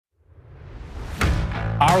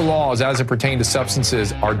Our laws, as it pertains to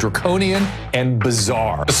substances, are draconian and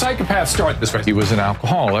bizarre. The psychopaths start this way. He was an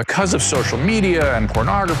alcoholic because of social media and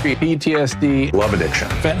pornography, PTSD, love addiction,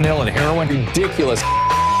 fentanyl and heroin. Ridiculous.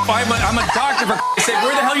 I'm a doctor, for Christ's sake.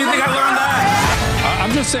 Where the hell do you think I learned that?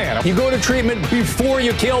 I'm just saying, you go to treatment before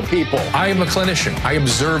you kill people. I am a clinician. I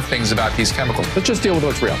observe things about these chemicals. Let's just deal with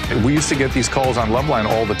what's real. We used to get these calls on Loveline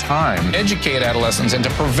all the time. Educate adolescents and to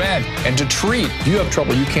prevent and to treat. If you have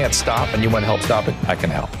trouble you can't stop and you want help stop it, I can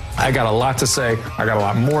help. I got a lot to say. I got a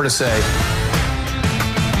lot more to say.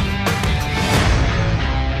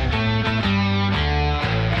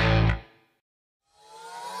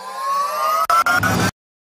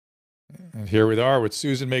 Here we are with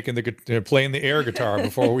Susan making playing the air guitar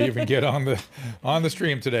before we even get on the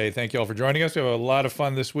stream today. Thank you all for joining us. We have a lot of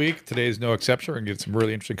fun this week. Today is no exception. We're going to get some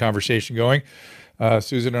really interesting conversation going.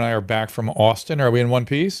 Susan and I are back from Austin. Are we in one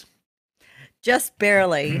piece? Just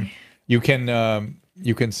barely. You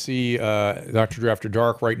can see Dr. Drew After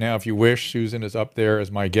Dark right now if you wish. Susan is up there as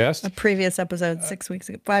my guest. A previous episode 5 weeks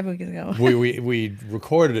ago. we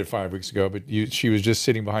recorded it 5 weeks ago, but she was just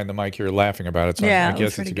sitting behind the mic here laughing about it. So yeah, I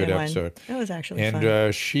guess it's a good episode. It was actually fun.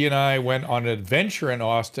 And she and I went on an adventure in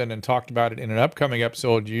Austin and talked about it in an upcoming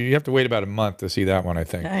episode. You have to wait about a month to see that one, I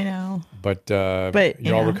think. I know. But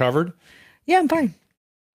you all recovered? Yeah, I'm fine.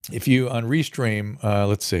 If you on Restream,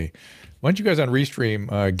 let's see. Why don't you guys on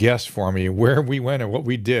Restream guess for me where we went and what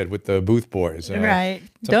we did with the Booth Boys? Right.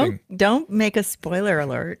 Don't make a spoiler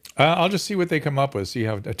alert. I'll just see what they come up with, see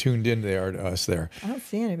how tuned in they are to us there. I don't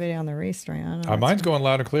see anybody on the Restream. I don't know mine's going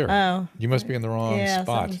loud and clear. Oh. You must be in the wrong spot.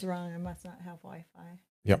 Something's wrong. I must not have Wi-Fi.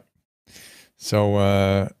 Yep. So,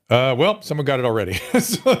 well, someone got it already.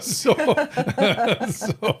 so,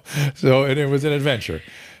 and it was an adventure.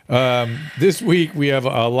 This week we have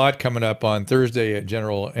a lot coming up. On Thursday,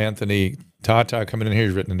 General Anthony Tata coming in here.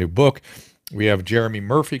 He's written a new book. We have Jeremy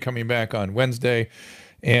Murphy coming back on Wednesday.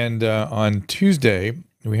 And on Tuesday,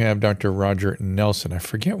 we have Dr. Roger Nelson. I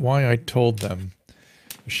forget why I told them,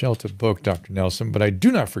 Michelle, to book Dr. Nelson, but I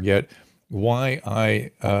do not forget why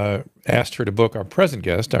I asked her to book our present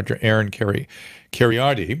guest, Dr. Aaron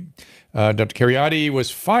Kheriaty. Dr. Kheriaty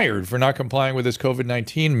was fired for not complying with his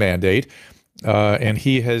COVID-19 mandate. And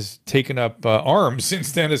he has taken up arms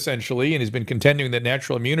since then, essentially, and he's been contending that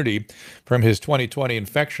natural immunity from his 2020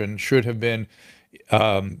 infection should have been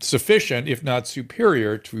sufficient, if not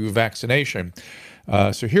superior, to vaccination.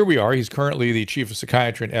 So here we are. He's currently the Chief of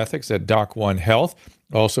Psychiatry and Ethics at Doc One Health,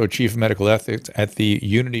 also Chief of Medical Ethics at the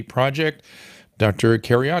Unity Project. Dr.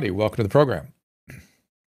 Kheriaty, welcome to the program.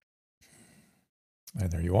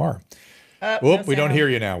 And there you are. We don't hear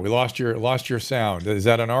you now. We lost your sound. Is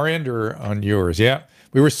that on our end or on yours? Yeah.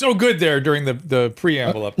 We were so good there during the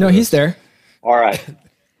preamble up. No, he's there. All right.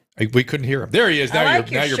 We couldn't hear him. There he is. Now I like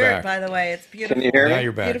you're shirt, back. By the way, it's beautiful. Can you hear me? Now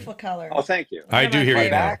you're back. Beautiful color. Oh, thank you. I do hear you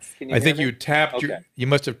now. You I think me? you tapped you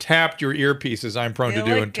must have tapped your earpiece, as I'm prone to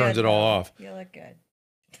do, and turns it all off. You look good.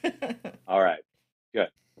 All right. Good.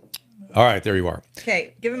 All right, there you are.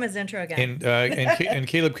 Okay, give him his intro again. And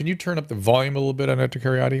Caleb, can you turn up the volume a little bit on Dr.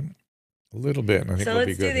 Kheriaty? A little bit. I think so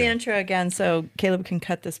let's do the intro again so Caleb can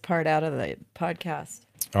cut this part out of the podcast.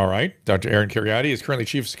 All right. Dr. Aaron Kheriaty is currently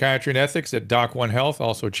Chief of Psychiatry and Ethics at Doc One Health,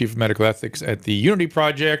 also Chief of Medical Ethics at the Unity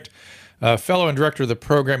Project, Fellow and Director of the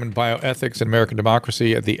Program in Bioethics and American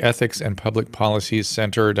Democracy at the Ethics and Public Policies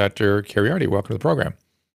Center. Dr. Kheriaty, welcome to the program.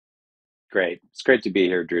 Great. It's great to be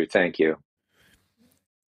here, Drew. Thank you.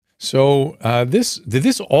 So did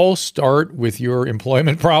this all start with your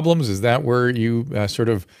employment problems? Is that where you sort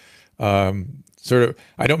of, I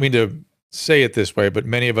don't mean to say it this way, but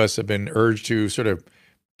many of us have been urged to sort of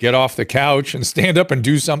get off the couch and stand up and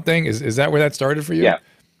do something. Is that where that started for you? Yeah.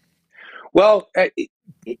 Well,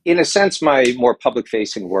 in a sense, my more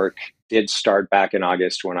public-facing work did start back in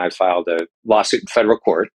August when I filed a lawsuit in federal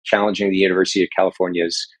court challenging the University of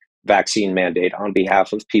California's vaccine mandate on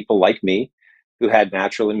behalf of people like me who had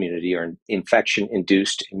natural immunity or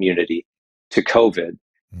infection-induced immunity to COVID.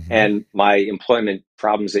 Mm-hmm. And my employment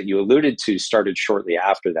problems that you alluded to started shortly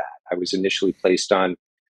after that. I was initially placed on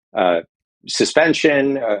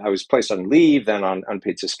suspension. I was placed on leave, then on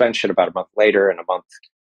unpaid suspension about a month later. And a month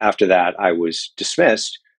after that, I was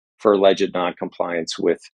dismissed for alleged noncompliance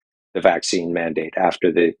with the vaccine mandate after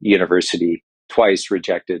the university twice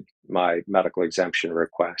rejected my medical exemption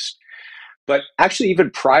request. But actually,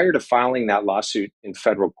 even prior to filing that lawsuit in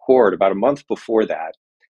federal court, about a month before that,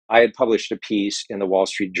 I had published a piece in the Wall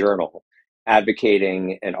Street Journal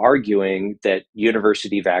advocating and arguing that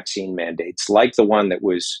university vaccine mandates, like the one that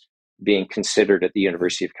was being considered at the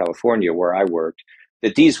University of California, where I worked,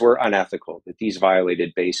 that these were unethical, that these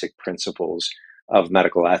violated basic principles of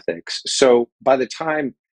medical ethics. So by the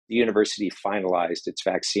time the university finalized its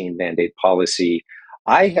vaccine mandate policy,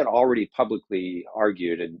 I had already publicly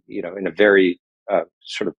argued, and in a very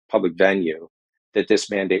sort of public venue, that this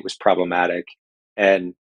mandate was problematic.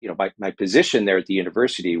 And my position there at the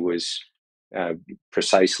university was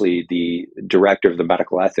precisely the director of the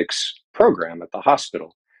medical ethics program at the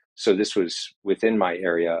hospital. So this was within my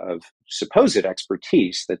area of supposed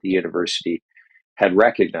expertise that the university had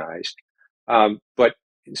recognized. But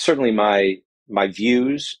certainly my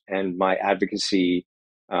views and my advocacy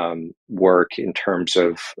work in terms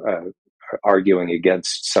of arguing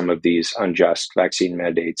against some of these unjust vaccine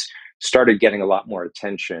mandates started getting a lot more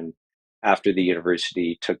attention after the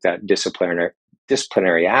university took that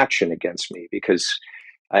disciplinary action against me, because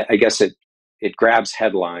I guess it grabs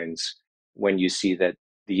headlines when you see that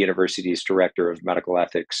the university's director of medical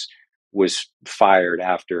ethics was fired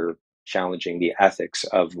after challenging the ethics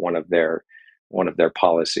of one of their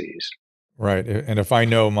policies. Right. And if I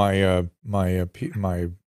know my I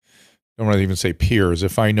don't want to even say peers,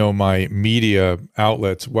 if I know my media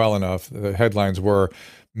outlets well enough, the headlines were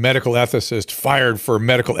medical ethicist fired for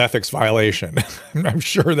medical ethics violation. I'm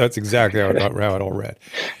sure that's exactly how it all read.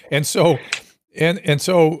 And so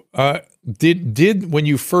did when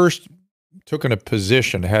you first took a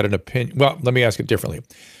position, had an opinion, well, let me ask it differently.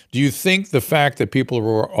 Do you think the fact that people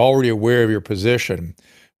were already aware of your position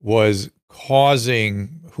was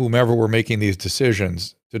causing whomever were making these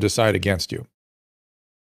decisions to decide against you?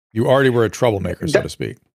 You already were a troublemaker, so to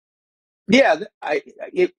speak. Yeah,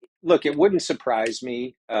 look, it wouldn't surprise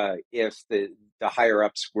me if the higher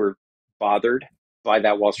ups were bothered by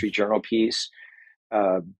that Wall Street Journal piece.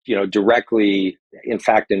 Directly, in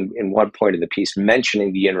fact, in one point in the piece,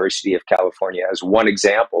 mentioning the University of California as one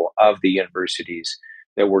example of the universities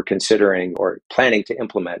that were considering or planning to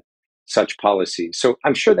implement such policies. So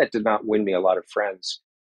I'm sure that did not win me a lot of friends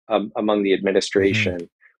among the administration. Mm-hmm.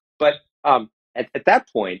 But at that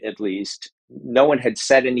point, at least, no one had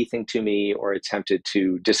said anything to me or attempted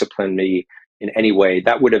to discipline me in any way.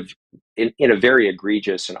 That would have, in a very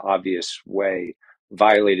egregious and obvious way,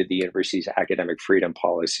 violated the university's academic freedom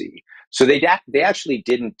policy. So they actually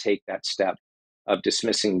didn't take that step of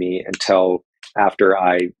dismissing me until after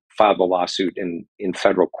I filed the lawsuit in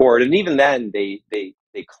federal court. And even then, they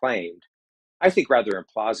claimed, I think rather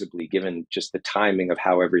implausibly, given just the timing of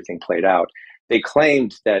how everything played out, they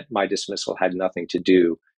claimed that my dismissal had nothing to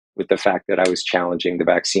do with the fact that I was challenging the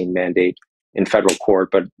vaccine mandate in federal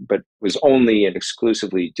court, but was only and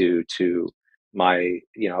exclusively due to my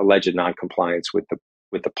alleged noncompliance with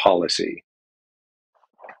the policy.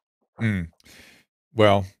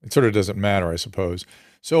 Well, it sort of doesn't matter, I suppose.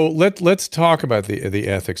 So let's talk about the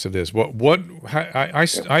ethics of this.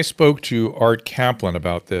 I spoke to Art Kaplan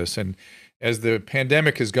about this, and as the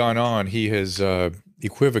pandemic has gone on, he has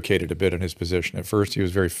equivocated a bit in his position. At first, he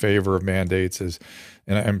was very favor of mandates,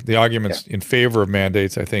 and the arguments in favor of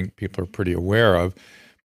mandates, I think people are pretty aware of.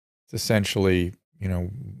 It's essentially,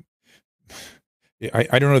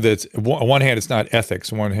 I don't know that it's, on one hand, it's not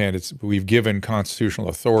ethics. On one hand, it's we've given constitutional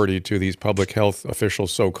authority to these public health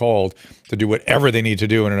officials, so-called, to do whatever they need to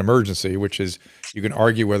do in an emergency, which is, you can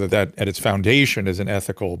argue whether that at its foundation is an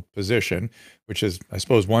ethical position, which is, I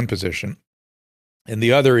suppose, one position. And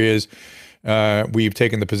the other is we've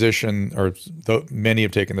taken the position, or many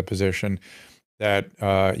have taken the position, that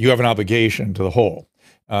you have an obligation to the whole.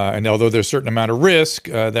 And although there's a certain amount of risk,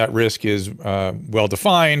 that risk is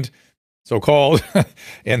well-defined, so-called,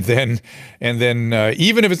 and then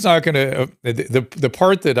even if it's not going to, the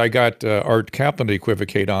part that I got Art Kaplan to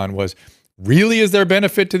equivocate on was, really, is there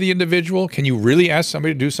benefit to the individual? Can you really ask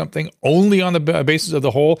somebody to do something only on the basis of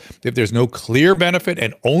the whole, if there's no clear benefit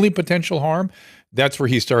and only potential harm? That's where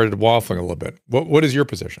he started waffling a little bit. What is your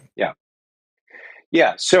position?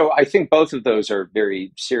 Yeah. So I think both of those are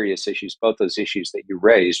very serious issues, both those issues that you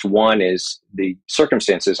raised. One is the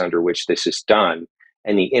circumstances under which this is done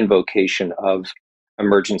and the invocation of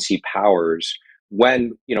emergency powers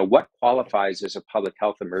when, what qualifies as a public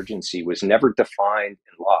health emergency was never defined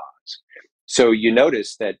in laws. So you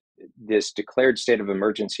notice that this declared state of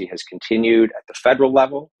emergency has continued at the federal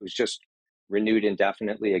level. It was just renewed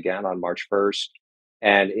indefinitely again on March 1st.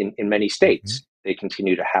 And in many states, they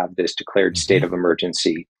continue to have this declared state of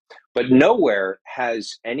emergency. But nowhere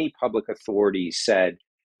has any public authority said,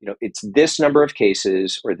 it's this number of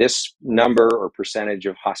cases or this number or percentage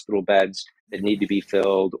of hospital beds that need to be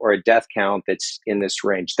filled or a death count that's in this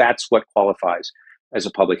range. That's what qualifies as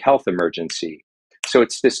a public health emergency. So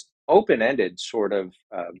it's this open-ended sort of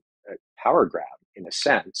power grab in a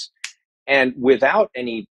sense, and without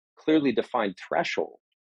any clearly defined threshold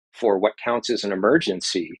for what counts as an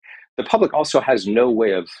emergency. the public also has no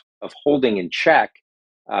way of holding in check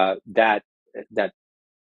that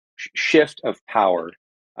shift of power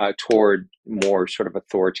toward more sort of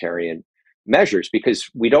authoritarian measures, because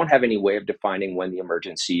we don't have any way of defining when the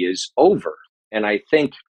emergency is over. And I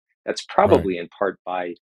think that's probably in part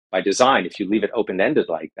by design. If you leave it open-ended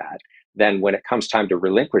like that, then when it comes time to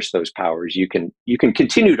relinquish those powers, you can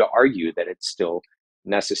continue to argue that it's still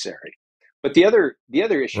necessary. But the other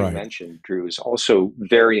issue you mentioned, Drew, is also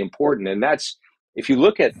very important, and that's if you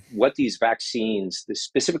look at what these vaccines,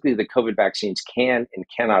 specifically the COVID vaccines, can and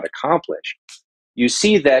cannot accomplish, you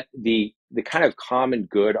see that the kind of common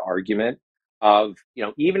good argument of,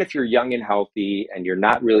 even if you're young and healthy and you're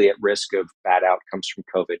not really at risk of bad outcomes from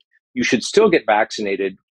COVID, you should still get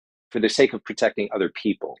vaccinated for the sake of protecting other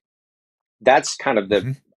people. That's kind of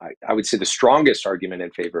I would say, the strongest argument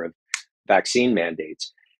in favor of vaccine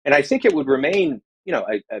mandates. And I think it would remain,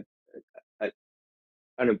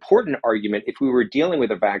 an important argument if we were dealing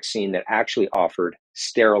with a vaccine that actually offered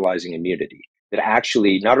sterilizing immunity, that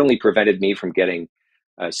actually not only prevented me from getting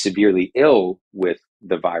severely ill with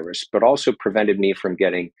the virus, but also prevented me from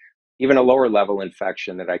getting even a lower level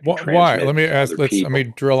infection that I could transmit. Why? Let me ask. Let me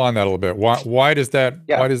drill on that a little bit. Why does that?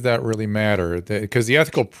 Yeah. Why does that really matter? Because the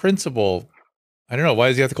ethical principle, I don't know. Why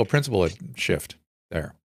is the ethical principle a shift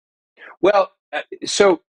there? Well,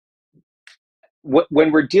 so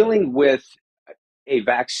when we're dealing with a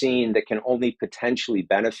vaccine that can only potentially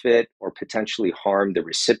benefit or potentially harm the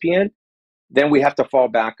recipient, then we have to fall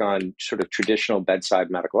back on sort of traditional bedside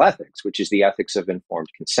medical ethics, which is the ethics of informed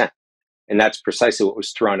consent. And that's precisely what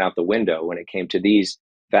was thrown out the window when it came to these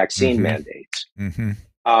vaccine mandates.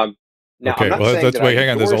 Now, okay, let's wait. Hang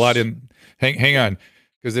on. There's a lot in. Hang on,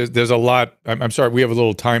 because there's a lot. I'm sorry. We have a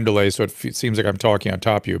little time delay, so it seems like I'm talking on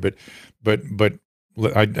top of you. But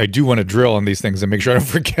I do want to drill on these things and make sure I don't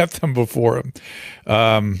forget them before.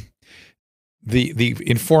 The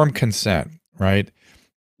informed consent, right?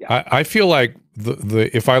 Yeah. I feel like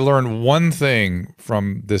if I learned one thing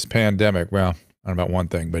from this pandemic, well, I don't know about one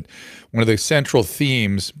thing, but one of the central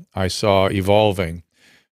themes I saw evolving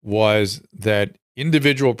was that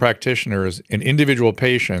individual practitioners and individual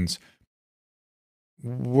patients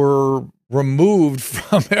were removed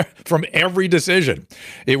from every decision.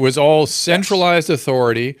 It was all centralized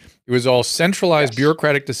authority. It was all centralized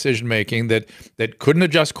bureaucratic decision making that couldn't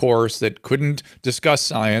adjust course, that couldn't discuss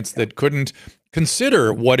science, that couldn't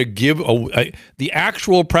consider what to give the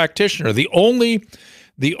actual practitioner. The only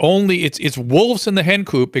it's wolves in the hen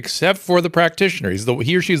coop except for the practitioner.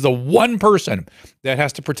 He or she's the one person that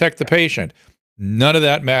has to protect the patient. None of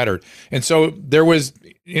that mattered. And so there was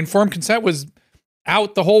informed consent was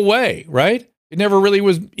out the whole way, right? It never really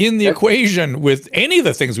was in the equation with any of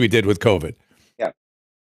the things we did with COVID.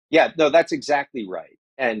 Yeah, no, that's exactly right.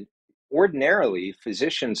 And ordinarily,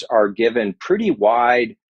 physicians are given pretty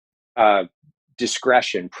wide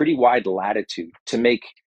discretion, pretty wide latitude to make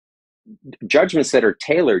judgments that are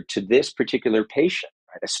tailored to this particular patient.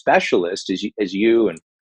 Right? A specialist, as you and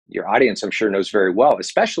your audience, I'm sure, knows very well, a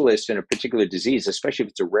specialist in a particular disease, especially if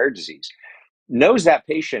it's a rare disease, knows that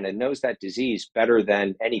patient and knows that disease better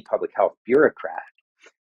than any public health bureaucrat.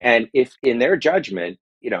 And if in their judgment,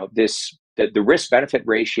 the risk-benefit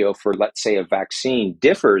ratio for, let's say, a vaccine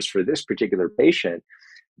differs for this particular patient,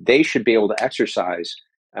 they should be able to exercise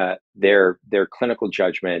their clinical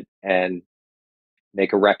judgment and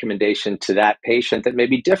make a recommendation to that patient that may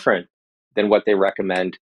be different than what they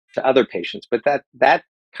recommend to other patients. But that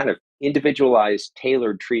kind of individualized,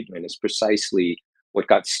 tailored treatment is precisely what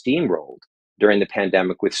got steamrolled during the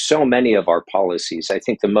pandemic with so many of our policies. I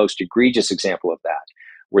think the most egregious example of that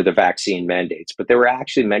were the vaccine mandates, but there were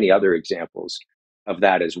actually many other examples of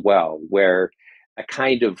that as well, where a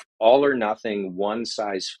kind of all or nothing, one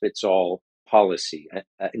size fits all policy,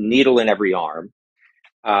 a needle in every arm,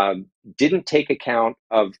 didn't take account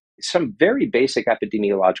of some very basic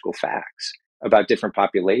epidemiological facts about different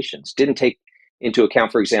populations, didn't take into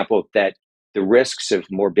account, for example, that the risks of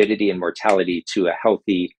morbidity and mortality to a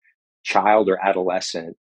healthy child or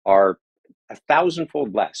adolescent are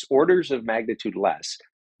 1,000-fold less, orders of magnitude less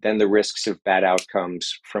than the risks of bad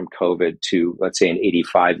outcomes from COVID to, let's say, an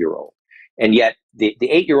 85-year-old. And yet the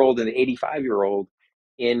 8-year-old and the 85-year-old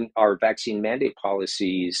in our vaccine mandate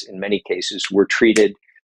policies, in many cases, were treated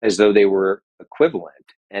as though they were equivalent.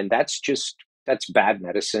 And that's bad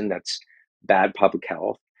medicine. That's bad public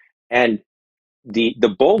health. And the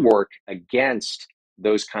bulwark against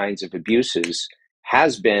those kinds of abuses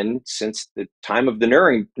has been, since the time of the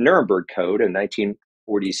Nuremberg Code in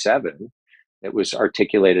 1947, that was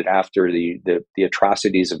articulated after the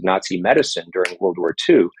atrocities of Nazi medicine during World War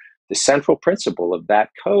II, the central principle of that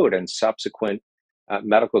code and subsequent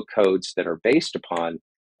medical codes that are based upon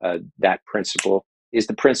that principle is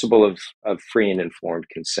the principle of free and informed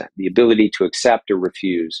consent, the ability to accept or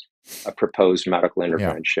refuse a proposed medical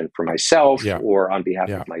intervention for myself or on behalf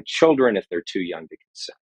of my children if they're too young to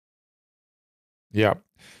consent. Yeah.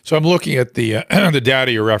 So I'm looking at the the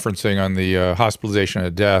data you're referencing on the hospitalization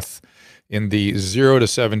and death in the 0 to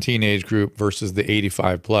 17 age group versus the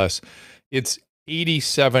 85 plus. It's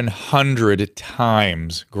 8,700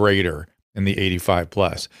 times greater in the 85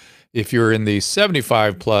 plus. If you're in the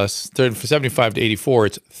 75 plus, 75 to 84,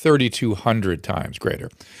 it's 3,200 times greater.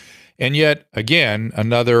 And yet, again,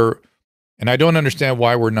 and I don't understand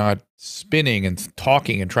why we're not spinning and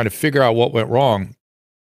talking and trying to figure out what went wrong.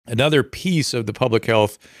 Another piece of the public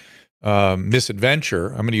health misadventure,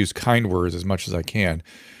 I'm going to use kind words as much as I can,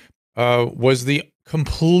 was the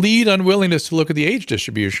complete unwillingness to look at the age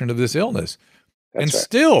distribution of this illness. That's right.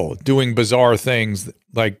 Still doing bizarre things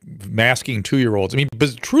like masking 2-year-olds. I mean,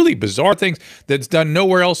 truly bizarre things that's done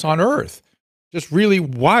nowhere else on earth. Just really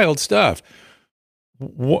wild stuff.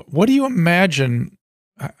 What do you imagine?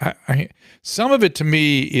 Some of it to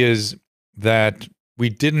me is that we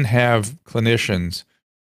didn't have clinicians.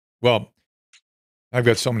 Well, I've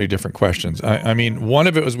got so many different questions. I mean, one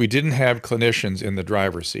of it was we didn't have clinicians in the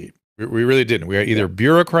driver's seat. We really didn't. We had either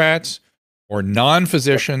bureaucrats or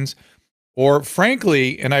non-physicians. Or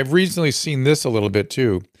frankly, and I've recently seen this a little bit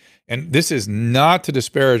too, and this is not to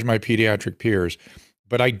disparage my pediatric peers,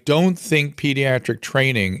 but I don't think pediatric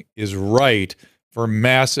training is right for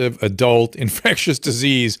massive adult infectious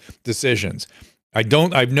disease decisions.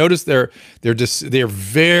 I've noticed they're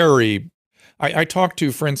very, I talked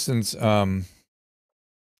to, for instance,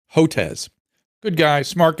 Hotez, good guy,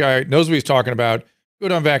 smart guy, knows what he's talking about,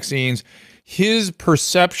 good on vaccines. His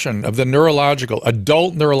perception of the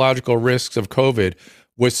adult neurological risks of COVID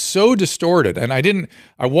was so distorted. And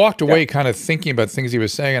I walked away kind of thinking about things he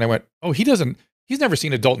was saying. And I went, oh, he's never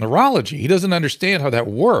seen adult neurology. He doesn't understand how that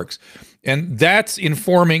works. And that's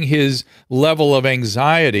informing his level of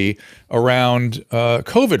anxiety around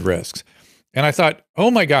COVID risks. And I thought,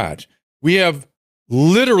 oh my God, we have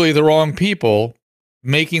literally the wrong people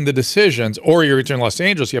making the decisions. Or you're in Los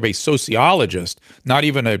Angeles, you have a sociologist, not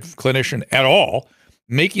even a clinician at all,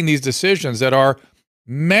 making these decisions that are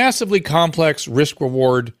massively complex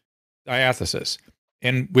risk-reward diathesis,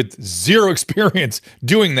 and with zero experience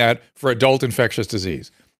doing that for adult infectious disease.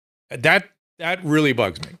 That really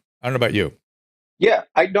bugs me. I don't know about you. Yeah,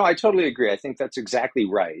 I totally agree. I think that's exactly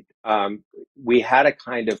right. We had a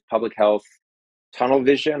kind of public health tunnel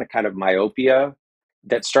vision, a kind of myopia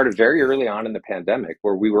that started very early on in the pandemic,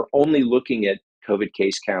 where we were only looking at COVID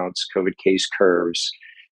case counts, COVID case curves,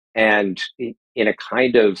 and in a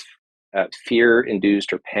kind of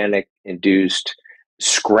fear-induced or panic-induced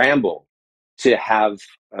scramble to have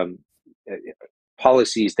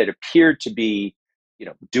policies that appeared to be,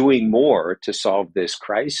 doing more to solve this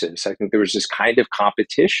crisis. I think there was this kind of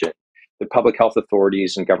competition that public health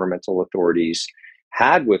authorities and governmental authorities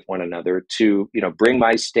had with one another to, bring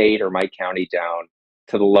my state or my county down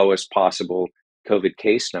to the lowest possible COVID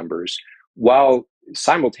case numbers, while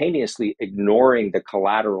simultaneously ignoring the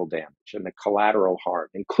collateral damage and the collateral harm,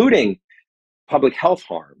 including public health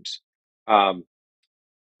harms,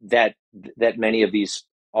 that many of these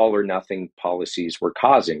all or nothing policies were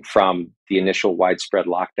causing, from the initial widespread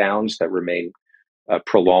lockdowns that remain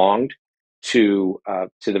prolonged to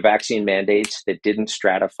the vaccine mandates that didn't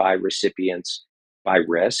stratify recipients by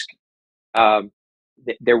risk.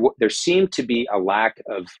 There seemed to be a lack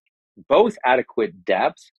of both adequate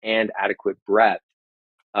depth and adequate breadth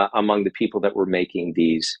among the people that were making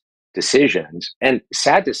these decisions. And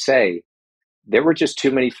sad to say, there were just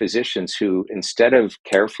too many physicians who, instead of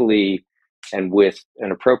carefully and with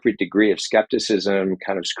an appropriate degree of skepticism,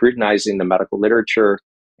 kind of scrutinizing the medical literature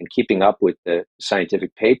and keeping up with the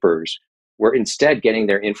scientific papers, were instead getting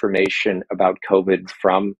their information about COVID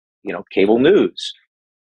from, cable news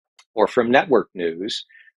or from network news,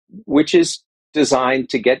 which is designed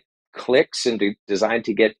to get clicks and designed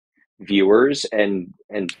to get viewers. And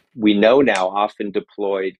we know now often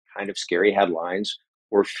deployed kind of scary headlines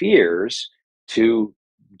or fears to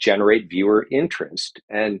generate viewer interest.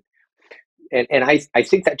 And I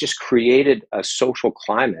think that just created a social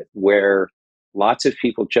climate where lots of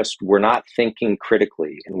people just were not thinking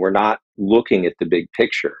critically and were not looking at the big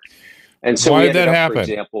picture. And so why did that happen? For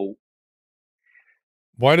example,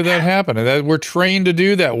 why did that happen? And we're trained to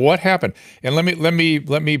do that. What happened? And let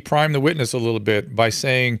me prime the witness a little bit by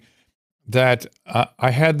saying that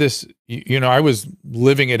I had this. I was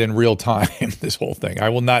living it in real time. This whole thing. I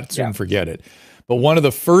will not soon forget it. But one of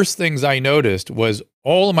the first things I noticed was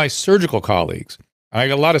all of my surgical colleagues, I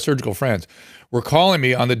got a lot of surgical friends, were calling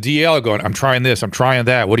me on the DL going, I'm trying this, I'm trying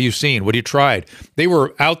that. What are you seeing? What have you tried? They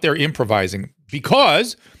were out there improvising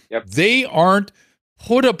because they aren't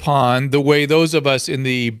put upon the way those of us in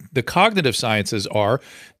the cognitive sciences are.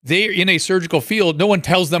 They're in a surgical field. No one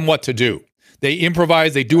tells them what to do. They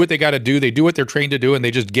improvise. They do what they got to do. They do what they're trained to do, and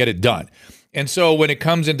they just get it done. And so when it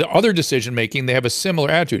comes into other decision making, they have a similar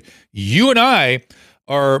attitude. You and I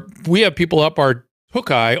we have people up our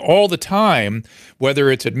hook eye all the time, whether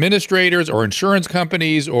it's administrators or insurance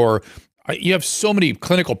companies, or you have so many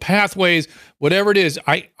clinical pathways, whatever it is.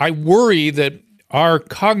 I worry that our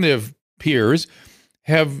cognitive peers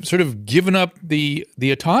have sort of given up the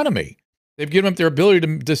autonomy. They've given up their ability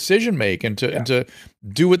to decision make and to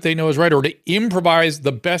do what they know is right, or to improvise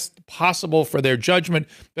the best possible for their judgment,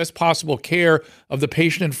 best possible care of the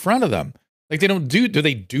patient in front of them. Like do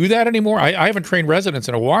they do that anymore? I haven't trained residents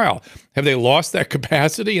in a while. Have they lost that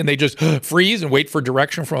capacity and they just freeze and wait for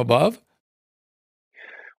direction from above?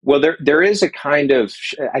 Well, there is a kind of,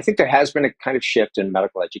 I think there has been a kind of shift in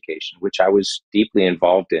medical education, which I was deeply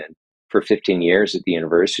involved in for 15 years at the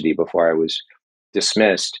university before I was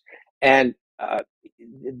dismissed. And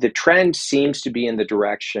the trend seems to be in the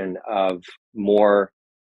direction of more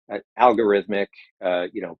algorithmic,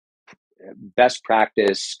 best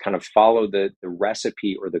practice, kind of follow the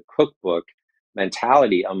recipe or the cookbook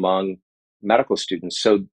mentality among medical students.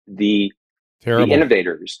 So the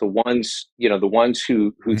innovators, the ones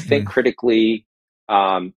who think critically,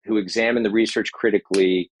 who examine the research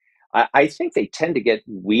critically, I think they tend to get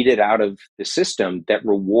weeded out of the system that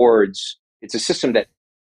rewards. It's a system that,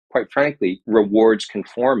 quite frankly, rewards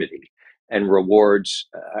conformity and rewards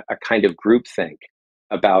a kind of groupthink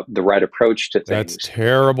about the right approach to things. That's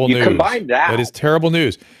terrible news. You combine that. That is terrible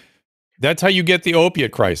news. That's how you get the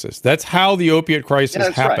opiate crisis. That's how the opiate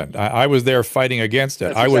crisis happened. Right. I was there fighting against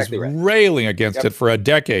it. I was railing against it for a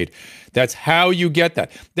decade. That's how you get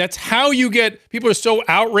that. That's how you get, people are so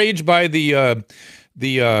outraged by the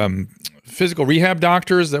physical rehab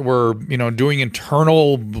doctors that were, doing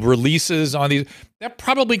internal releases on these. That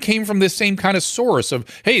probably came from this same kind of source of,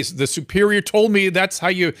 hey, the superior told me that's how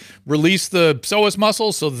you release the psoas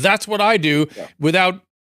muscle, so that's what I do, without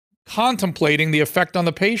contemplating the effect on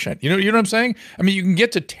the patient. You know what I'm saying? I mean, you can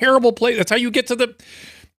get to terrible places. That's how you get to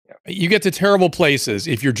you get to terrible places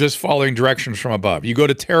if you're just following directions from above. You go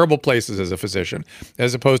to terrible places as a physician,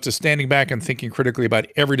 as opposed to standing back and thinking critically about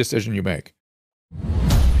every decision you make.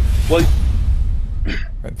 Well,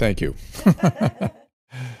 thank you.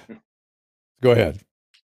 Go ahead.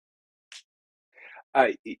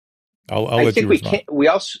 I'll let you respond.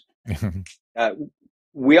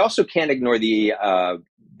 We also can't ignore the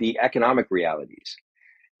economic realities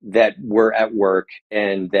that were at work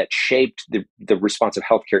and that shaped the response of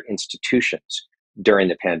healthcare institutions during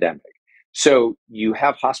the pandemic. So you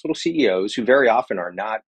have hospital CEOs who very often are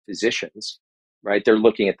not physicians, right? They're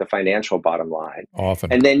looking at the financial bottom line.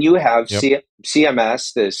 Often. And then you have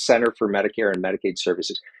CMS, the Center for Medicare and Medicaid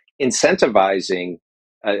Services, incentivizing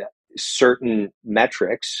certain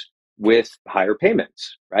metrics with higher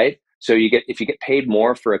payments, right? So if you get paid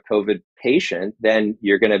more for a COVID patient, then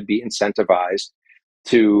you're going to be incentivized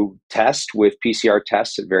to test with PCR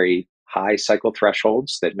tests at very high cycle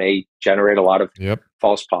thresholds that may generate a lot of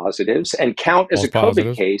false positives and count as a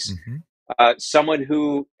COVID case. Someone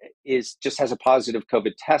who just has a positive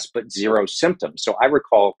COVID test but zero symptoms. So I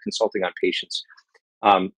recall consulting on patients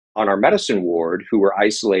on our medicine ward who were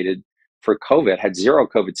isolated for COVID, had zero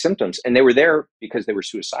COVID symptoms, and they were there because they were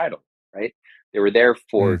suicidal, right? They were there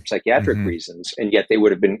for psychiatric reasons, and yet they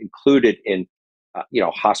would have been included in,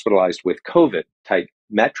 hospitalized with COVID type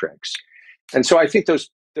metrics. And so I think those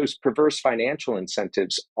perverse financial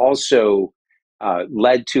incentives also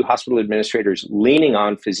led to hospital administrators leaning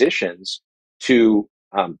on physicians to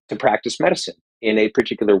practice medicine in a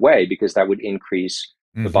particular way, because that would increase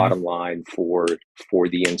the bottom line for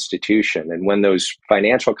the institution. And when those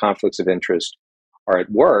financial conflicts of interest are at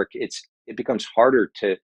work, it becomes harder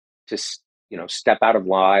to step out of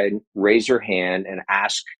line, raise your hand, and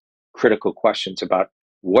ask critical questions about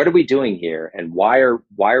what are we doing here, and why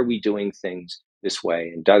are we doing things this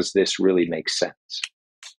way, and does this really make sense?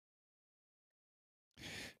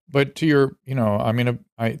 But to your,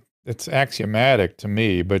 it's axiomatic to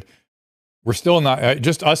me, but we're still not,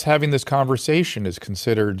 just us having this conversation is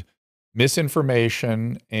considered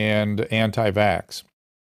misinformation and anti-vax.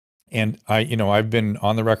 And I've been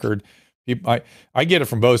on the record. I get it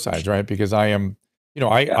from both sides, right? Because I am,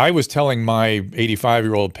 I was telling my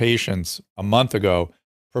 85-year-old patients a month ago,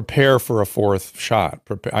 prepare for a fourth shot.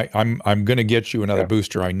 I'm going to get you another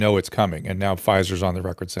booster. I know it's coming. And now Pfizer's on the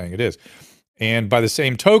record saying it is. And by the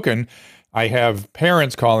same token, I have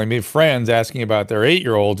parents calling me, friends asking about their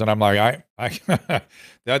 8-year-olds, and I'm like, I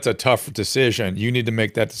that's a tough decision. You need to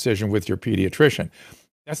make that decision with your pediatrician.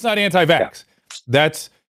 That's not anti-vax. That's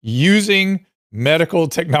using medical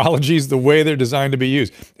technologies the way they're designed to be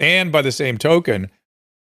used. And by the same token,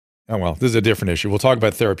 oh, well, this is a different issue. We'll talk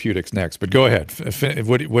about therapeutics next, but go ahead.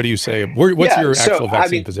 What do you say? What's your actual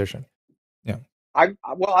vaccine position? Yeah.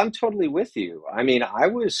 Well, I'm totally with you. I mean, I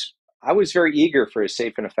was very eager for a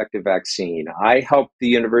safe and effective vaccine. I helped the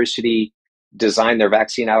university design their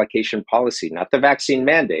vaccine allocation policy, not the vaccine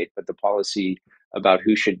mandate, but the policy about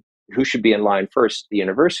who should be in line first at the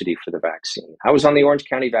university for the vaccine. I was on the Orange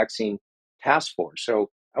County Vaccine Task Force, so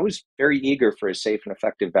I was very eager for a safe and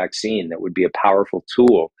effective vaccine that would be a powerful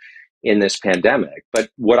tool in this pandemic. But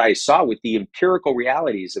what I saw with the empirical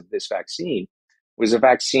realities of this vaccine was a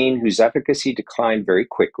vaccine whose efficacy declined very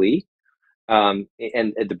quickly. And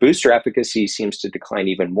the booster efficacy seems to decline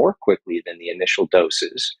even more quickly than the initial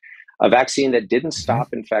doses. A vaccine that didn't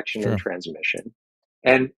stop infection and transmission.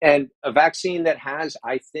 And a vaccine that has,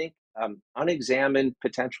 I think, unexamined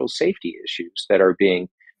potential safety issues that are being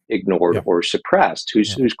ignored or suppressed,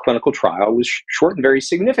 whose clinical trial was shortened very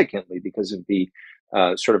significantly because of the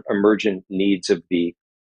sort of emergent needs of the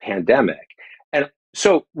pandemic. And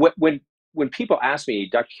so when people ask me,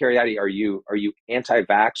 Dr. Kheriaty, are you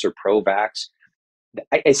anti-vax or pro-vax?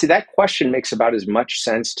 I say that question makes about as much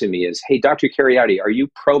sense to me as, hey, Dr. Kheriaty, are you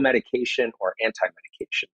pro-medication or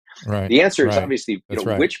anti-medication? Right. The answer is obviously,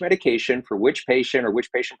 which medication for which patient or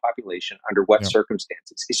which patient population under what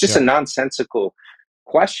circumstances. It's just a nonsensical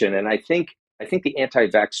question, and I think the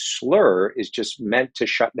anti-vax slur is just meant to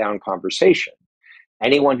shut down conversation.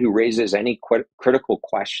 Anyone who raises any critical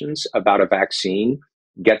questions about a vaccine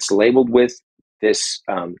gets labeled with this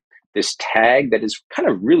this tag that is kind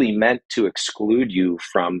of really meant to exclude you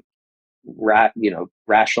from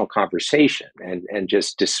rational conversation and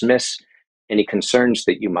just dismiss any concerns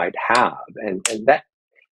that you might have. And that,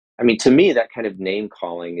 I mean, to me, that kind of name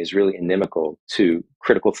calling is really inimical to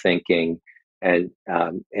critical thinking and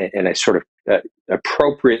a sort of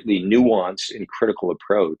appropriately nuanced and critical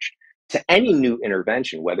approach to any new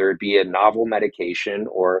intervention, whether it be a novel medication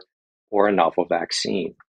or a novel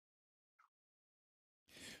vaccine.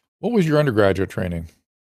 What was your undergraduate training?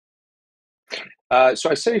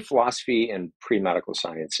 So I studied philosophy and pre-medical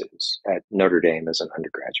sciences at Notre Dame as an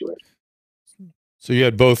undergraduate. So you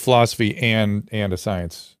had both philosophy and a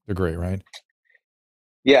science degree, right?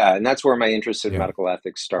 Yeah, and that's where my interest in medical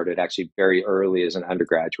ethics started, actually very early as an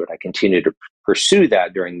undergraduate. I continued to pursue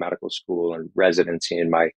that during medical school and residency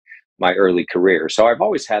in my early career. So I've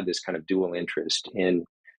always had this kind of dual interest in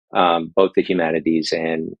both the humanities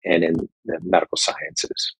and in the medical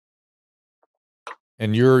sciences.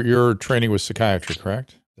 And your training was psychiatry,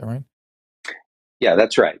 correct? Is that right? Yeah,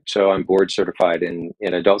 that's right. So I'm board certified in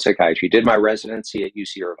adult psychiatry. Did my residency at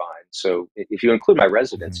UC Irvine. So if you include my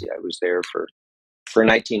residency, I was there for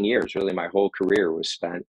 19 years. Really, my whole career was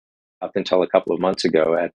spent up until a couple of months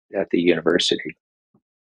ago at the university.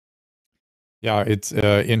 Yeah, it's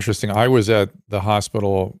interesting. I was at the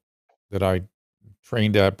hospital that I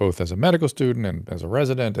trained at both as a medical student and as a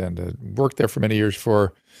resident, and worked there for many years,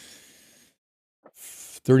 for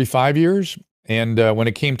 35 years. And when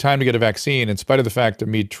it came time to get a vaccine, in spite of the fact of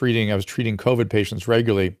I was treating COVID patients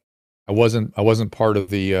regularly, I wasn't part of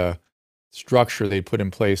the structure they put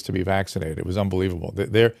in place to be vaccinated. It was unbelievable.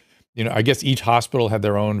 I guess each hospital had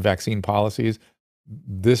their own vaccine policies.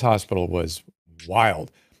 This hospital was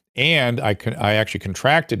wild. And I actually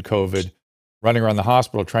contracted COVID running around the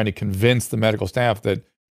hospital trying to convince the medical staff that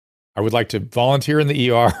I would like to volunteer in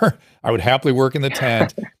the ER. I would happily work in the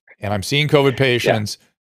tent, and I'm seeing COVID patients. Yeah.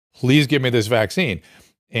 Please give me this vaccine.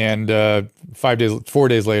 And 4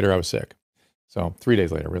 days later, I was sick. So 3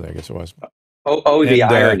 days later, really, I guess it was. The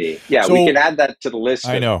irony. Yeah, so we can add that to the list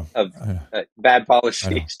of bad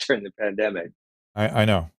policies during the pandemic. I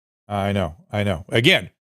know. Again,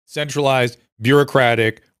 centralized,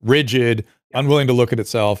 bureaucratic, rigid, unwilling to look at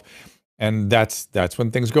itself. And that's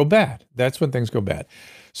when things go bad.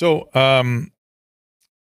 So, my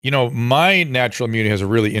natural immunity has a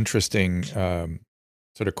really interesting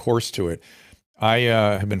sort of course to it. I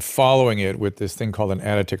have been following it with this thing called an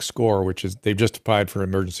additive score, which is they've just applied for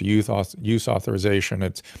emergency use authorization.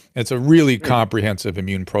 It's a really comprehensive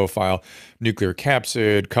immune profile: nuclear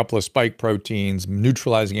capsid, couple of spike proteins,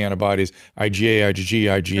 neutralizing antibodies, IgA,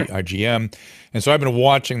 IgG, IgM. And so I've been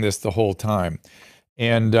watching this the whole time.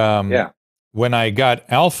 And when I got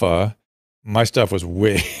alpha, my stuff was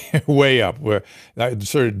way, way up. Where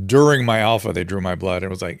sort of during my alpha, they drew my blood. It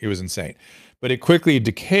was insane. But it quickly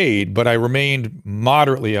decayed, but I remained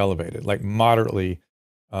moderately elevated, like moderately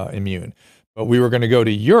immune. But we were going to go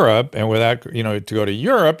to Europe, and without, to go to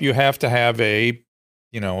Europe, you have to have a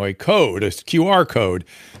code, a QR code.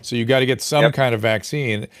 So you got to get some kind of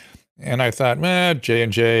vaccine. And I thought,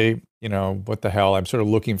 J&J, what the hell? I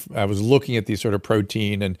was looking at these sort of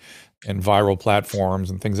protein and viral platforms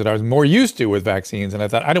and things that I was more used to with vaccines. And I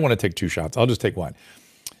thought, I don't want to take 2 shots. I'll just take 1.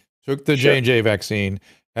 Took the J&J vaccine,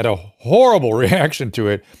 had a horrible reaction to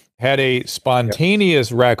it, had a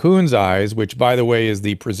spontaneous raccoon's eyes, which, by the way, is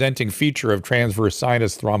the presenting feature of transverse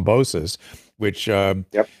sinus thrombosis, which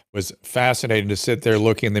was fascinating to sit there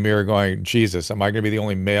looking in the mirror going, Jesus, am I going to be the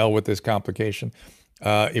only male with this complication?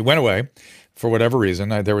 It went away for whatever reason.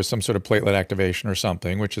 There was some sort of platelet activation or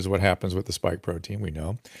something, which is what happens with the spike protein, we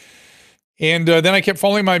know. And then I kept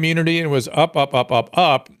following my immunity, and it was up, up, up, up,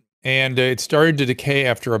 up. And it started to decay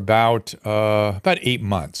after about 8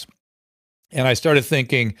 months. And I started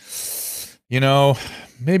thinking,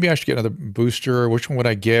 maybe I should get another booster. Which one would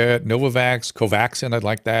I get? Novavax, Covaxin, I'd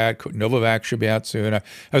like that. Novavax should be out soon. I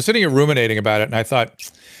was sitting here ruminating about it, and I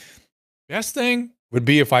thought, best thing would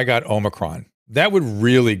be if I got Omicron. That would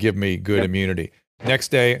really give me good immunity. Next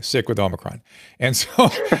day, sick with Omicron. And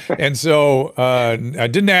so, I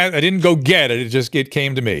didn't go get it. It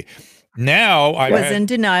came to me. Now I was in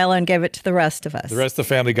denial and gave it to the rest of us. The rest of the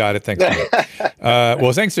family got it, thanks to me.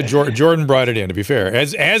 Well, thanks to Jordan brought it in, to be fair.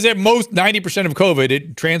 As at most 90% of COVID,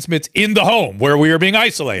 it transmits in the home where we are being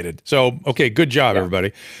isolated. So, okay, good job,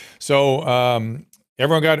 everybody. So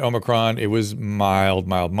everyone got Omicron. It was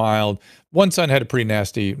mild. One son had a pretty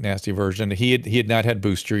nasty version. He had not had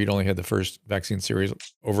booster. He'd only had the first vaccine series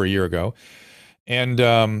over a year ago. And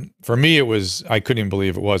for me, I couldn't even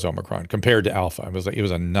believe it was Omicron compared to Alpha. It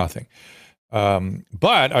was a nothing.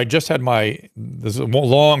 But I just had this is a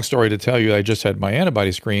long story to tell you. I just had my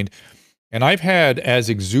antibody screened, and I've had as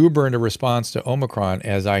exuberant a response to Omicron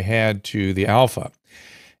as I had to the Alpha.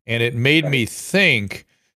 And it made me think,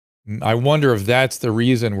 I wonder if that's the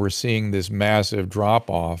reason we're seeing this massive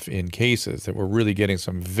drop-off in cases, that we're really getting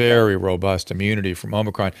some very robust immunity from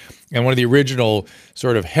Omicron. And one of the original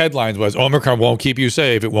sort of headlines was, Omicron won't keep you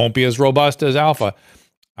safe. It won't be as robust as Alpha.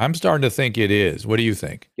 I'm starting to think it is. What do you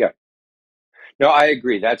think? Yeah. No, I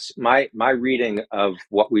agree. That's my reading of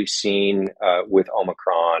what we've seen with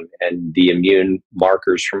Omicron and the immune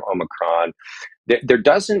markers from Omicron. There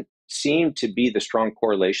doesn't seem to be the strong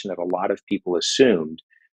correlation that a lot of people assumed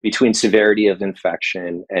between severity of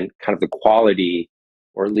infection and kind of the quality,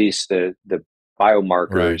 or at least the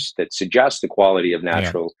biomarkers that suggest the quality of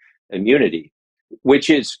natural immunity, which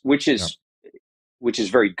is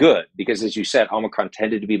very good, because, as you said, Omicron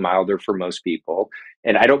tended to be milder for most people.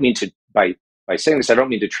 And I don't mean to, by saying this, I don't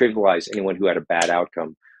mean to trivialize anyone who had a bad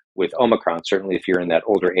outcome with Omicron. Certainly, if you're in that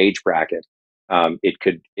older age bracket, it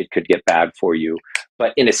could get bad for you.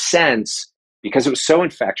 But in a sense, because it was so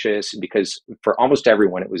infectious, and because for almost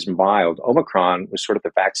everyone it was mild, Omicron was sort of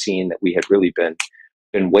the vaccine that we had really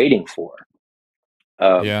been waiting for.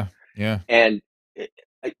 And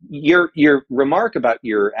your remark about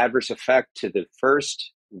your adverse effect to the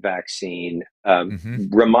first vaccine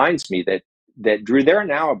reminds me that Drew, there are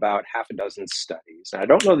now about 6 studies. And I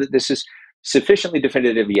don't know that this is sufficiently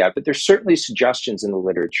definitive yet, but there's certainly suggestions in the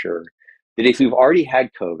literature that if you've already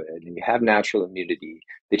had COVID and you have natural immunity,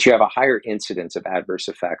 that you have a higher incidence of adverse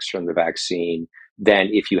effects from the vaccine than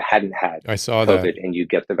if you hadn't had COVID and you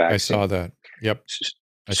get the vaccine. I saw that. Yep.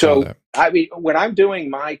 So, I mean, when I'm doing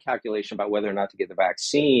my calculation about whether or not to get the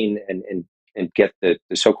vaccine and get the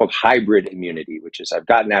so-called hybrid immunity, which is I've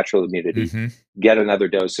got natural immunity, get another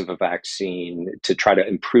dose of a vaccine to try to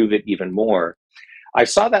improve it even more, I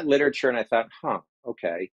saw that literature and I thought,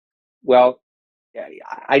 okay, well,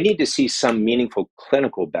 I need to see some meaningful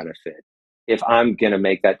clinical benefit if I'm going to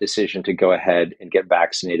make that decision to go ahead and get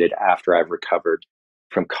vaccinated after I've recovered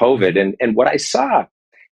from COVID. And what I saw,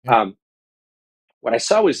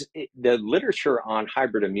 was the literature on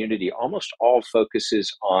hybrid immunity almost all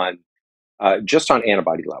focuses on just on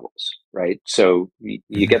antibody levels, right? So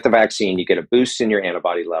you get the vaccine, you get a boost in your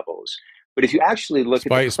antibody levels. But if you actually look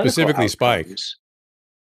at the specifically spike.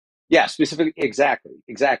 Yeah, specifically, exactly.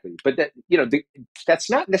 But that that's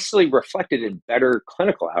not necessarily reflected in better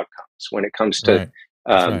clinical outcomes when it comes to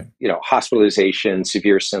hospitalization,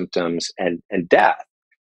 severe symptoms, and death.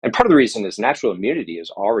 And part of the reason is natural immunity is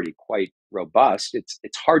already quite robust.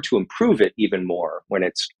 It's hard to improve it even more when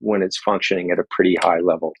it's functioning at a pretty high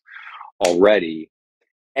level already.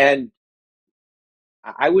 And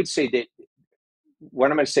I would say that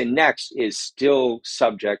what I'm going to say next is still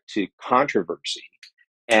subject to controversy.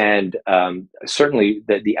 And certainly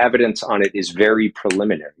the evidence on it is very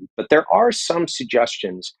preliminary. But there are some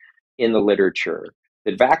suggestions in the literature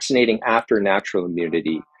that vaccinating after natural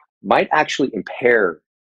immunity might actually impair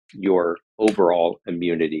your overall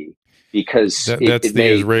immunity because That's it the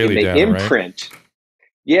may Israeli data, imprint. right?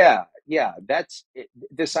 Yeah, that's it,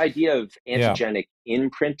 this idea of antigenic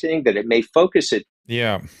imprinting, that it may focus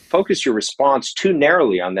your response too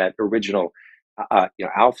narrowly on that original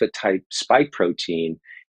alpha type spike protein,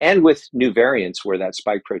 and with new variants where that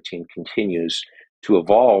spike protein continues to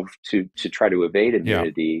evolve to try to evade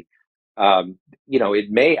immunity. It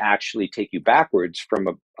may actually take you backwards from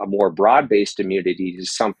a more broad-based immunity to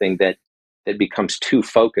something that becomes too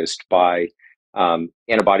focused by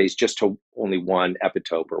antibodies just to only one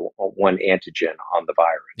epitope or one antigen on the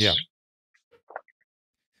virus. Yeah.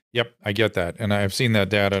 Yep, I get that, and I've seen that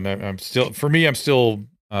data, and I'm still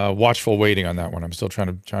watchful waiting on that one. I'm still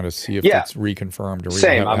trying to see if it's reconfirmed or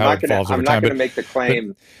same. how it evolves over time. I'm not going to make the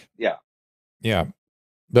claim. Yeah.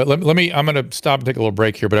 But I'm going to stop and take a little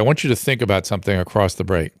break here, but I want you to think about something across the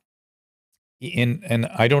break. And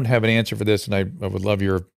I don't have an answer for this, and I would love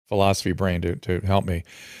your philosophy brain to help me.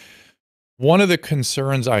 One of the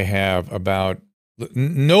concerns I have about,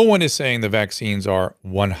 no one is saying the vaccines are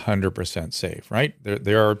 100% safe, right?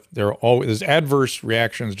 There are always adverse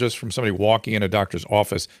reactions just from somebody walking in a doctor's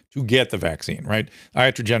office to get the vaccine, right?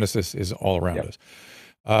 Iatrogenesis is all around us.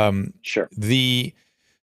 Sure.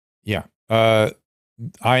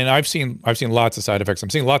 I've seen lots of side effects. I'm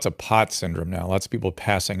seeing lots of POTS syndrome now. Lots of people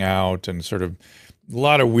passing out and sort of a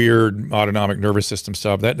lot of weird autonomic nervous system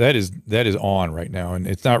stuff. That is on right now, and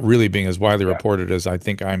it's not really being as widely reported as I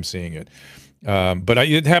think I'm seeing it. But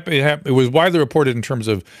it was widely reported in terms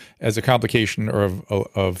of as a complication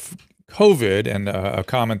of COVID and a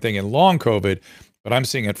common thing in long COVID. But I'm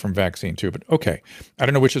seeing it from vaccine too. But okay, I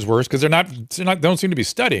don't know which is worse because they don't seem to be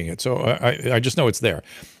studying it. So I just know it's there.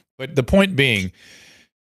 But the point being,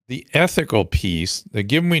 the ethical piece, that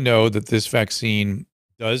given we know that this vaccine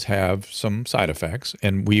does have some side effects,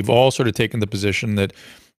 and we've all sort of taken the position that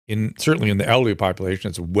certainly in the elderly population,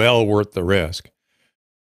 it's well worth the risk.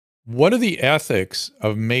 What are the ethics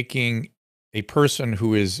of making a person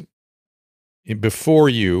who is before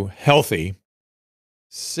you healthy,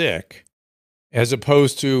 sick, as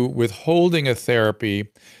opposed to withholding a therapy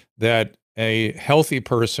that a healthy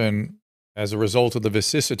person, as a result of the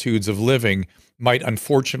vicissitudes of living, might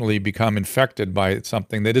unfortunately become infected by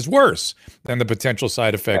something that is worse than the potential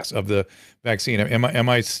side effects of the vaccine? Am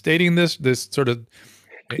I stating this sort of?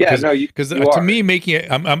 Because to me, making it.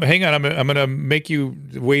 Hang on. I'm going to make you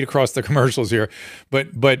wait across the commercials here, but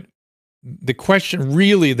the question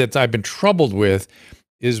really that I've been troubled with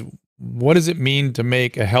is, what does it mean to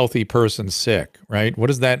make a healthy person sick, right? What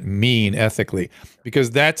does that mean ethically?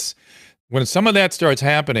 Because when some of that starts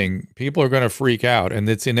happening, people are going to freak out, and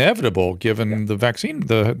it's inevitable given the vaccine,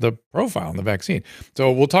 the profile in the vaccine.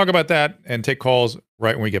 So we'll talk about that and take calls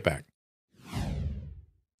right when we get back.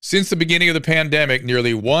 Since the beginning of the pandemic,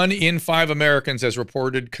 nearly 1 in 5 Americans has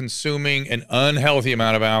reported consuming an unhealthy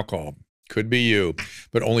amount of alcohol. Could be you,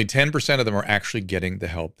 but only 10% of them are actually getting the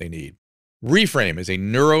help they need. Reframe is a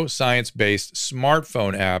neuroscience-based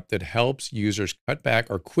smartphone app that helps users cut back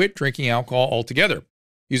or quit drinking alcohol altogether.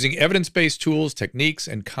 Using evidence-based tools, techniques,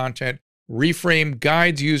 and content, Reframe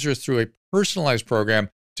guides users through a personalized program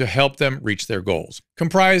to help them reach their goals.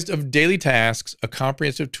 Comprised of daily tasks, a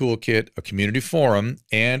comprehensive toolkit, a community forum,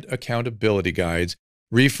 and accountability guides,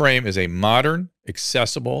 Reframe is a modern,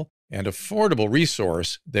 accessible, and affordable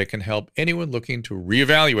resource that can help anyone looking to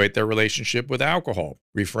reevaluate their relationship with alcohol.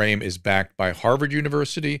 Reframe is backed by Harvard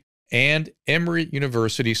University and Emory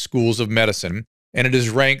University Schools of Medicine, and it is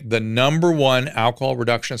ranked the #1 alcohol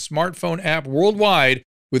reduction smartphone app worldwide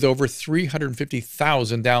with over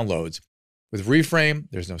 350,000 downloads. With Reframe,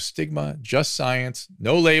 there's no stigma, just science,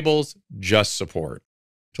 no labels, just support.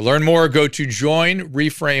 To learn more, go to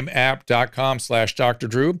joinreframeapp.com/Dr.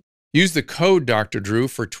 Drew. Use the code Dr. Drew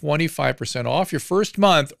for 25% off your first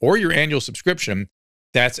month or your annual subscription.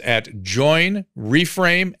 That's at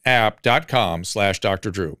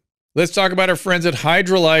joinreframeapp.com/Dr. Drew. Let's talk about our friends at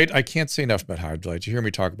Hydralyte. I can't say enough about Hydralyte. You hear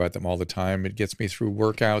me talk about them all the time. It gets me through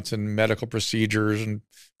workouts and medical procedures and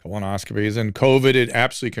colonoscopies. And COVID, it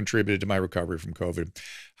absolutely contributed to my recovery from COVID.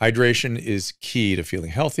 Hydration is key to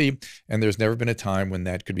feeling healthy, and there's never been a time when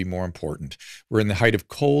that could be more important. We're in the height of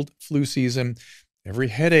cold flu season. Every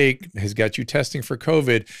headache has got you testing for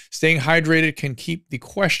COVID. Staying hydrated can keep the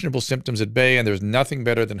questionable symptoms at bay, and there's nothing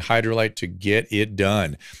better than Hydralyte to get it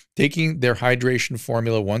done. Taking their hydration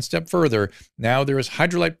formula one step further, now there is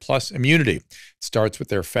Hydralyte Plus Immunity. It starts with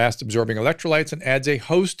their fast-absorbing electrolytes and adds a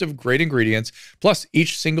host of great ingredients. Plus,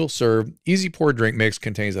 each single-serve, easy-pour drink mix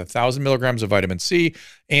contains 1,000 milligrams of vitamin C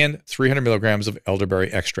and 300 milligrams of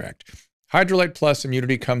elderberry extract. Hydrolyte Plus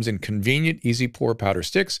Immunity comes in convenient, easy pour powder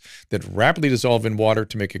sticks that rapidly dissolve in water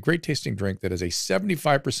to make a great tasting drink that has a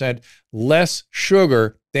 75% less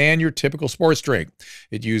sugar than your typical sports drink.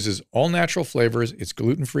 It uses all natural flavors. It's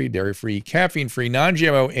gluten-free, dairy-free, caffeine-free,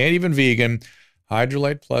 non-GMO, and even vegan.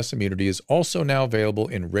 Hydrolyte Plus Immunity is also now available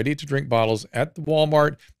in ready-to-drink bottles at the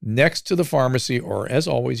Walmart next to the pharmacy, or as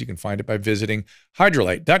always, you can find it by visiting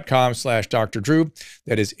hydrolyte.com/Dr. Drew.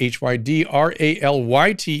 That is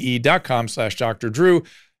HYDRALYTE.com/Dr. Drew.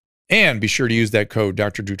 And be sure to use that code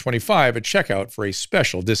Dr. Drew 25 at checkout for a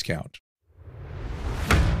special discount.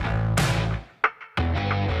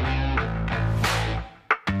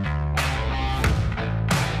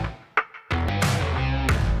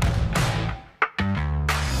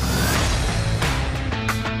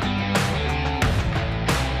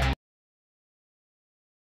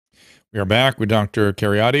 We are back with Dr.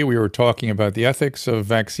 Kheriaty. We were talking about the ethics of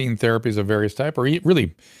vaccine therapies of various types, or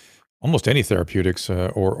really almost any therapeutics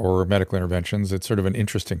or medical interventions. It's sort of an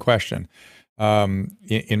interesting question.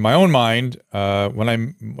 In my own mind,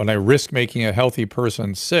 when I risk making a healthy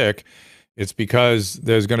person sick, it's because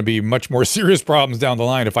there's going to be much more serious problems down the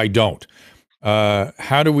line if I don't.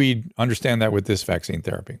 How do we understand that with this vaccine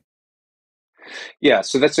therapy? Yeah,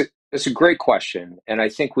 so that's a great question. And I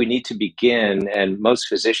think we need to begin, and most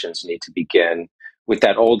physicians need to begin, with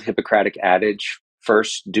that old Hippocratic adage,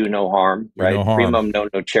 first, do no harm, Do right? no harm. Primum non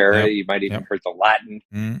nocere. Yep. You might even Yep. heard the Latin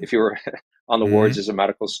if you were on the wards as a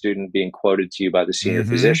medical student being quoted to you by the senior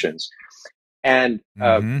physicians. And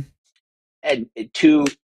and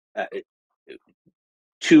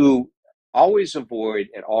to always avoid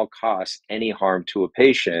at all costs any harm to a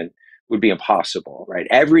patient would be impossible, right?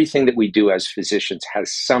 Everything that we do as physicians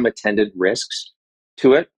has some attendant risks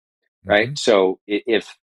to it, right? So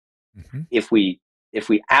if we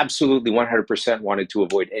absolutely 100% wanted to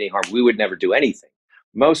avoid any harm, we would never do anything.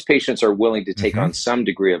 Most patients are willing to take on some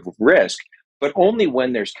degree of risk, but only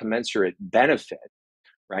when there's commensurate benefit,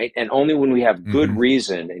 right? And only when we have good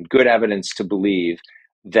reason and good evidence to believe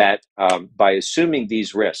that by assuming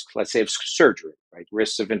these risks, let's say of surgery, right,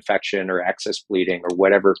 risks of infection or excess bleeding or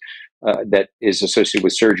whatever that is associated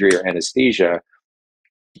with surgery or anesthesia,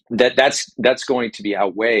 that's going to be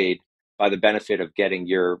outweighed by the benefit of getting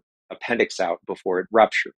your appendix out before it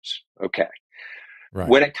ruptures. Okay. Right.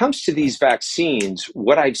 When it comes to these vaccines,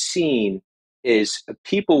 what I've seen is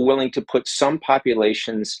people willing to put some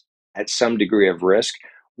populations at some degree of risk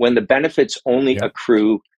when the benefits only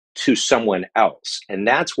accrue to someone else. And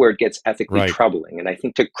that's where it gets ethically troubling. And I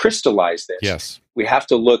think to crystallize this, we have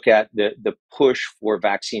to look at the push for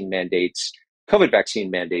vaccine mandates, COVID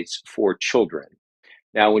vaccine mandates for children.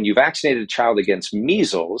 Now, when you vaccinate a child against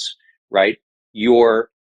measles, right,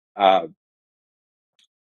 you're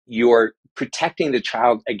protecting the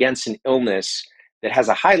child against an illness that has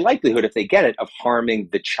a high likelihood, if they get it, of harming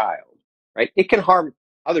the child, right? It can harm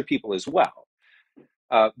other people as well.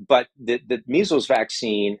 But the measles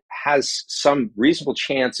vaccine has some reasonable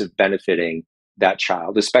chance of benefiting that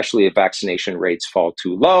child, especially if vaccination rates fall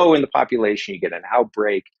too low in the population. You get an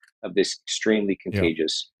outbreak of this extremely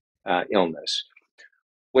contagious illness.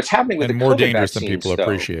 What's happening with and the more COVID dangerous than vaccines, people though,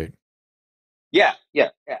 appreciate. Yeah,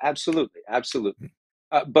 absolutely.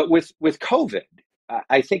 But with COVID,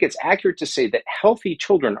 I think it's accurate to say that healthy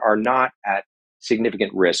children are not at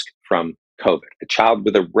significant risk from COVID. A child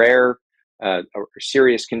with a rare or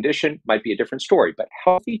serious condition might be a different story, but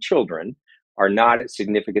healthy children are not at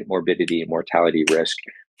significant morbidity and mortality risk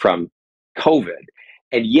from COVID.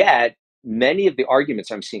 And yet, many of the arguments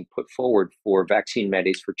I'm seeing put forward for vaccine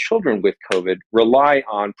mandates for children with COVID rely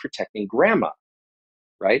on protecting grandma,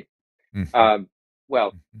 right?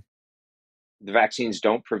 Well, the vaccines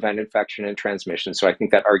don't prevent infection and transmission, so I think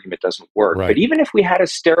that argument doesn't work. But even if we had a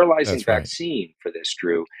sterilizing vaccine for this,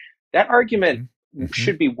 Drew, that argument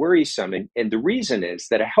should be worrisome. And the reason is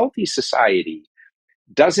that a healthy society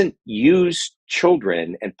doesn't use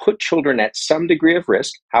children and put children at some degree of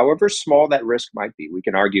risk, however small that risk might be. We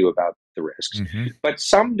can argue about the risks, but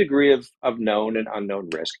some degree of known and unknown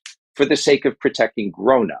risk for the sake of protecting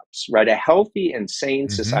grown-ups, right? A healthy and sane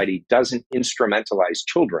society doesn't instrumentalize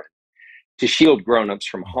children to shield grown-ups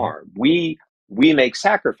from harm. We make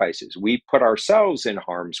sacrifices. We put ourselves in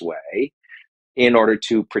harm's way in order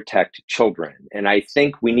to protect children. And I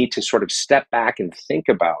think we need to sort of step back and think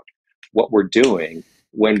about what we're doing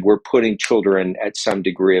when we're putting children at some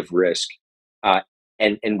degree of risk.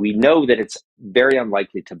 And we know that it's very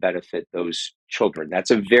unlikely to benefit those children. That's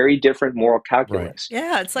a very different moral calculus.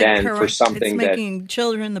 Yeah, it's like for something it's making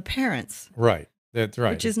children the parents. Right. That's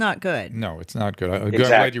right. Which is not good. No, it's not good. I'm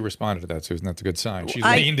glad you responded to that, Susan. That's a good sign. She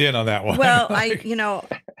leaned in on that one. Well,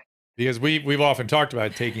 Because we've often talked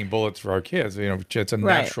about taking bullets for our kids. You know, it's a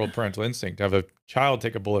natural parental instinct to have a child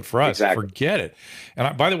take a bullet for us. Exactly. Forget it.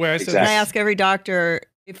 And by the way, I said, I ask every doctor,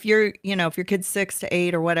 if you're, if your kid's 6 to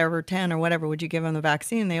 8 or whatever, 10 or whatever, would you give them the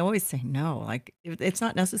vaccine? They always say no. Like, it's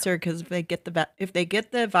not necessary, because if they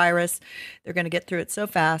get the virus, they're going to get through it so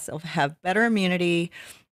fast. They'll have better immunity.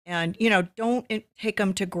 And, don't take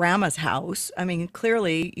them to grandma's house. I mean,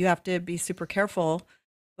 clearly you have to be super careful,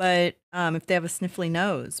 but if they have a sniffly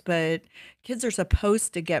nose, but kids are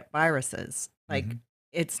supposed to get viruses. Like,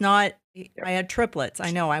 it's not, I had triplets.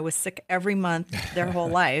 I know, I was sick every month their whole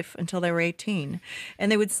life until they were 18.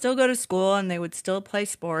 And they would still go to school and they would still play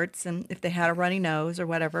sports, and if they had a runny nose or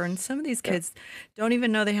whatever. And some of these kids don't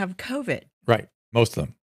even know they have COVID. Right. Most of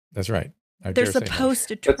them. That's right. They're supposed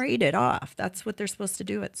to trade it off. That's what they're supposed to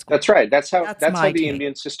do at school. That's right. That's how the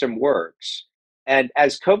immune system works. And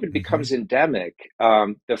as COVID becomes endemic,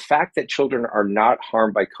 the fact that children are not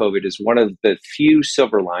harmed by COVID is one of the few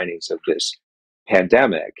silver linings of this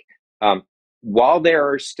pandemic. While there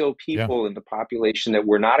are still people in the population that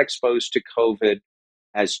were not exposed to COVID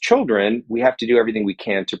as children, we have to do everything we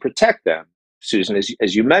can to protect them, Susan,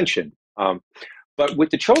 as you mentioned. But with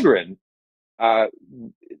the children,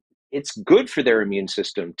 it's good for their immune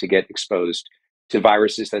system to get exposed to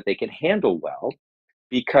viruses that they can handle well,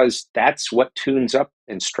 because that's what tunes up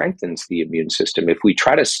and strengthens the immune system. If we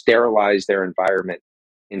try to sterilize their environment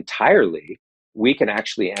entirely, we can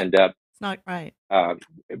actually end up not right.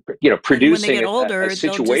 Producing when they get older, a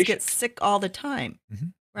situation. They'll just get sick all the time,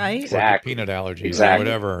 right? Exactly. Peanut allergies, or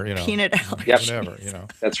whatever, Peanut allergies. Whatever,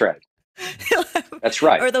 That's right. That's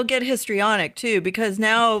right. Or they'll get histrionic too, because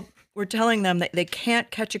now we're telling them that they can't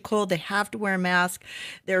catch a cold. They have to wear a mask.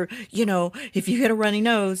 They're, if you get a runny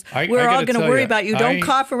nose, we're all going to worry about you. Don't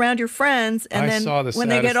cough around your friends. And then when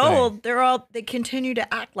they get old, they continue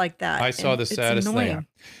to act like that. I saw the saddest thing.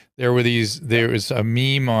 There was a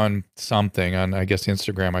meme on something on, I guess,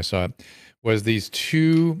 Instagram. I saw it was these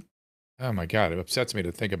two. Oh my God, it upsets me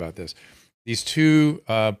to think about this. These two,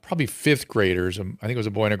 probably 5th graders. I think it was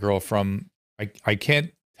a boy and a girl from. I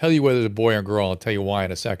can't tell you whether it's a boy or girl. I'll tell you why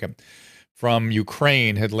in a second. From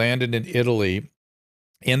Ukraine, had landed in Italy,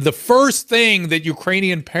 and the first thing that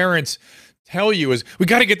Ukrainian parents tell you is, we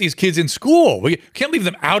got to get these kids in school. We can't leave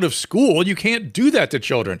them out of school. You can't do that to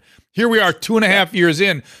children. Here we are 2.5 years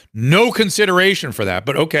in, no consideration for that.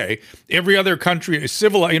 But okay, every other country,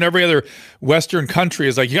 every other Western country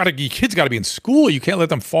is like, your kids got to be in school. You can't let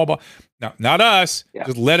them fall by. No, not us. Yeah.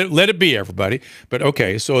 Just let it be, everybody. But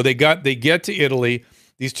okay, so they get to Italy.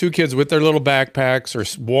 These two kids with their little backpacks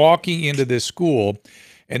are walking into this school,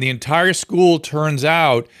 and the entire school turns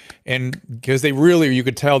out, and because you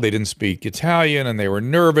could tell they didn't speak Italian, and they were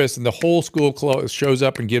nervous, and the whole school shows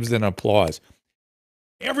up and gives them applause.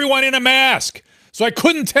 Everyone in a mask. So I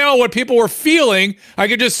couldn't tell what people were feeling. I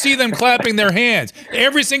could just see them clapping their hands.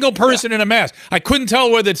 Every single person in a mask. I couldn't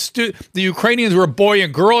tell whether the Ukrainians were a boy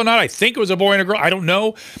and girl or not. I think it was a boy and a girl. I don't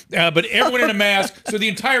know. But everyone in a mask. So the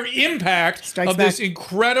entire impact of this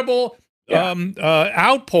incredible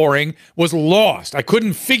outpouring was lost. I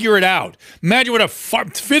couldn't figure it out. Imagine what a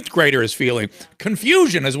 5th grader is feeling.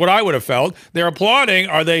 Confusion is what I would have felt. They're applauding.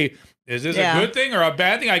 Is this a good thing or a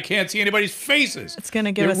bad thing? I can't see anybody's faces. It's going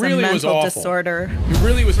to give us a mental disorder. It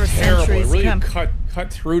really was terrible. It really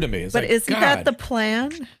cut through to me. It's isn't that the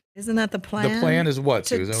plan? Isn't that the plan? The plan is what,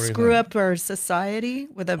 to Susan? Screw up our society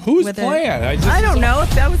with a Whose plan? I don't know.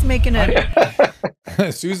 If I was making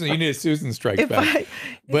a Susan, you need Susan strikes back.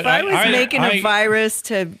 If I was making a virus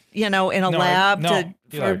to in a lab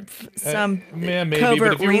for some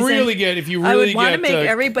covert reason, I would want to make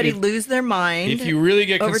everybody lose their mind. If you really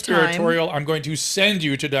get conspiratorial, I'm going to send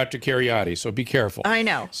you to Dr. Kheriaty. So be careful. I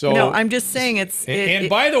know. So no, I'm just saying and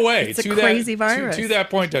by the way, it's a crazy virus. To that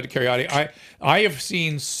point, Dr. Kheriaty, I have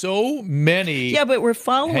seen so many. Yeah, but we're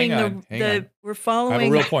following we're following. I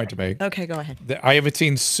have a real point to make. Okay, go ahead. I have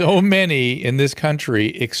seen so many in this country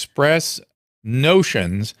express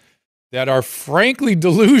notions that are frankly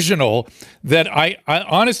delusional that I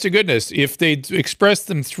honest to goodness, if they'd expressed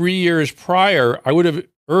them 3 years prior, I would have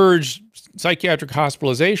urged psychiatric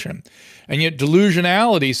hospitalization. And yet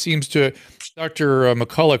delusionality seems to, Dr.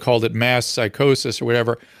 McCullough called it mass psychosis or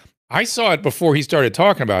whatever. I saw it before he started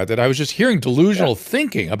talking about it, that I was just hearing delusional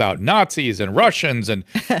thinking about Nazis and Russians and,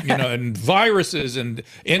 and viruses and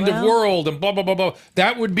end of world and blah, blah, blah, blah.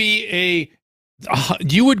 That would be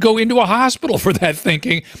you would go into a hospital for that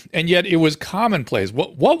thinking, and yet it was commonplace.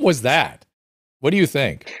 What was that? What do you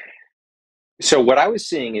think? So what I was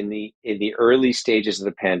seeing in the early stages of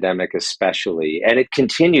the pandemic, especially, and it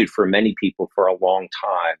continued for many people for a long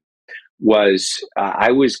time, was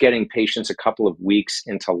I was getting patients a couple of weeks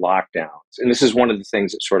into lockdowns, and this is one of the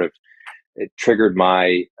things that sort of it triggered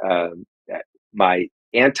my my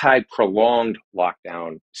anti-prolonged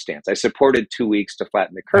lockdown stance. I supported 2 weeks to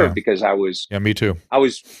flatten the curve because I was me too. I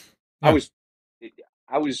was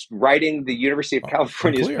writing the University of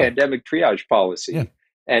California's pandemic triage policy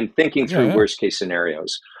and thinking through worst case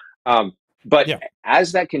scenarios. But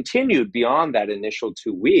as that continued beyond that initial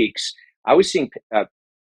 2 weeks, I was seeing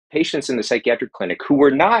patients in the psychiatric clinic who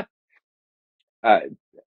were not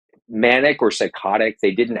manic or psychotic.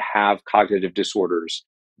 They didn't have cognitive disorders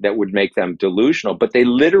that would make them delusional, but they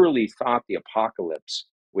literally thought the apocalypse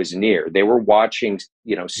was near. They were watching,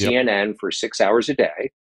 CNN for 6 hours a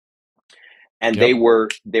day, and they were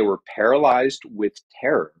paralyzed with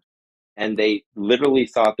terror, and they literally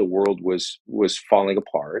thought the world was falling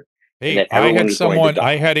apart. Hey, and that everyone was going to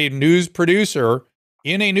die. I had a news producer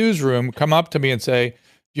in a newsroom come up to me and say,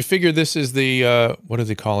 "You figure this is the what do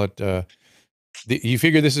they call it? You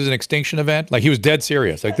figure this is an extinction event?" Like, he was dead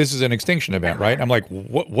serious. Like, this is an extinction event, right? I'm like,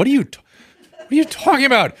 what are you talking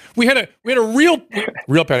about? We had a real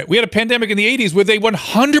pandemic. We had a pandemic in the 80s with a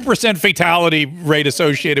 100% fatality rate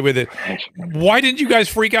associated with it. Why didn't you guys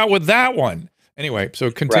freak out with that one? Anyway, so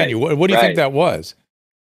continue. What do you think that was?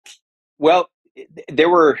 Well, there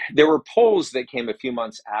were polls that came a few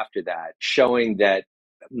months after that showing that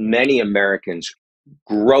many Americans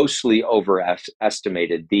grossly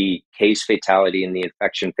overestimated the case fatality and the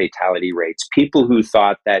infection fatality rates. People who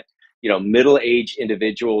thought that, middle-aged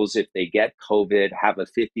individuals, if they get COVID, have a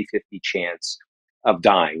 50-50 chance of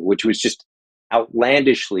dying, which was just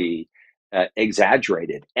outlandishly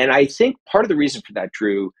exaggerated. And I think part of the reason for that,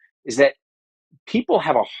 Drew, is that people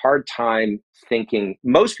have a hard time thinking.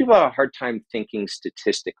 Most people have a hard time thinking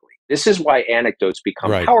statistically. This is why anecdotes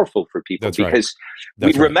become powerful for people, because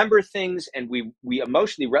we remember things and we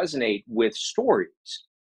emotionally resonate with stories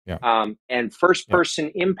and first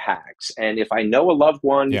person impacts. And if I know a loved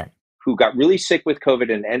one who got really sick with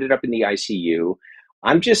COVID and ended up in the ICU,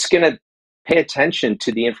 I'm just going to pay attention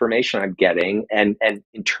to the information I'm getting and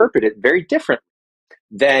interpret it very differently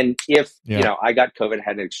than if I got COVID,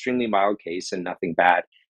 had an extremely mild case, and nothing bad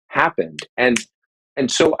happened. And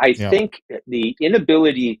so I think the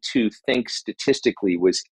inability to think statistically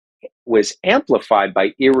was amplified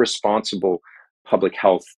by irresponsible public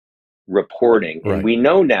health reporting. And we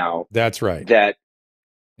know now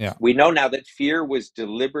we know now that fear was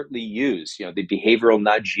deliberately used. The behavioral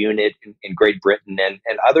nudge unit in Great Britain and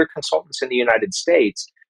other consultants in the United States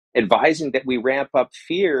advising that we ramp up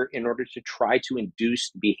fear in order to try to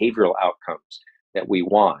induce behavioral outcomes that we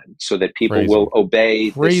want, so that people will obey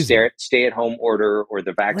the stay-at-home order or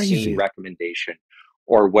the vaccine recommendation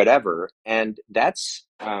or whatever. And that's,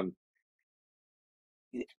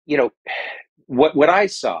 what I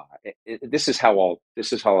saw. This is how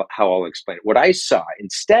I'll explain it. What I saw,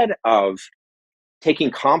 instead of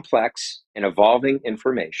taking complex and evolving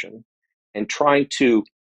information and trying to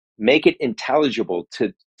make it intelligible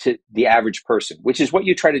to the average person, which is what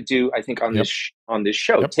you try to do, I think, on this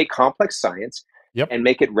show. Take complex science and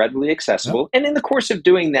make it readily accessible. And in the course of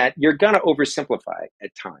doing that, you're going to oversimplify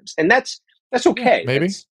at times. And that's okay.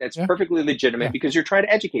 That's perfectly legitimate because you're trying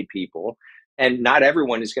to educate people, and not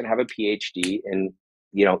everyone is going to have a PhD in,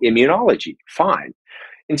 immunology. Fine.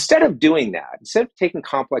 Instead of doing that, instead of taking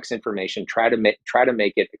complex information, try to make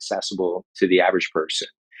it accessible to the average person.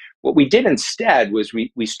 What we did instead was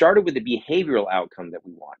we started with the behavioral outcome that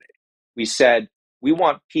we wanted. We said, we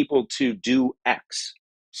want people to do X,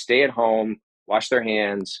 stay at home, wash their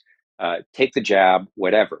hands, take the jab,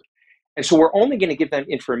 whatever. And so we're only going to give them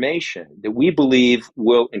information that we believe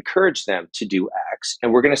will encourage them to do X,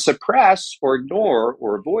 and we're going to suppress or ignore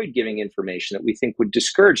or avoid giving information that we think would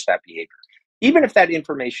discourage that behavior, even if that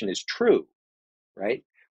information is true, right?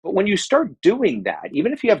 But when you start doing that,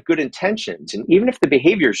 even if you have good intentions, and even if the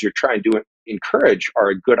behaviors you're trying to encourage are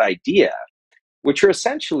a good idea, what you're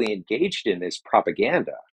essentially engaged in is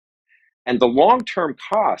propaganda. And the long-term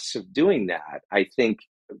costs of doing that, I think,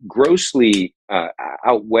 grossly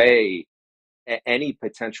outweigh any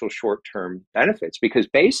potential short-term benefits, because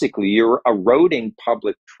basically you're eroding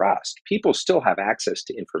public trust. People still have access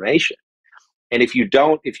to information. And if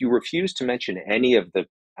you refuse to mention any of the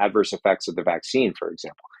adverse effects of the vaccine, for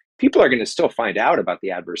example, people are going to still find out about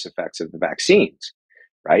the adverse effects of the vaccines,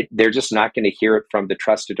 right? They're just not going to hear it from the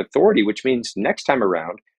trusted authority, which means next time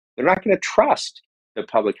around, they're not going to trust the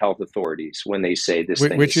public health authorities when they say this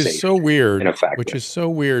thing is safe, so weird. and effective. Which is so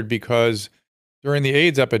weird, because during the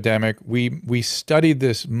AIDS epidemic, we studied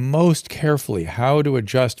this most carefully, how to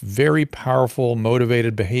adjust very powerful,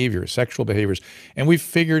 motivated behaviors, sexual behaviors, and we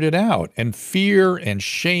figured it out. And fear and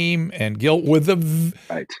shame and guilt with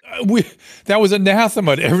that was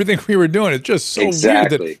anathema to everything we were doing. It's just so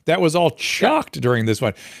weird that was all chucked during this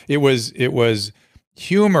one. It was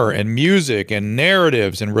humor and music and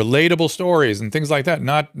narratives and relatable stories and things like that,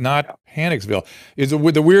 not Panicsville.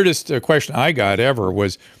 The weirdest question I got ever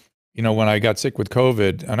was, when I got sick with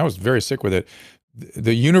COVID, and I was very sick with it,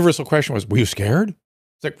 the universal question was, were you scared?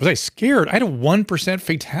 It's like, was I scared? I had a 1%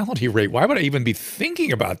 fatality rate. Why would I even be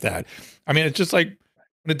thinking about that? I mean, it's just like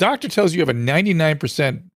when a doctor tells you you have a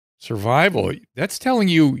 99% survival, that's telling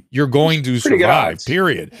you you're going to survive,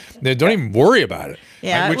 period. Don't even worry about it.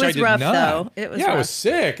 Yeah, which it was I did rough, not. though. It was rough. I was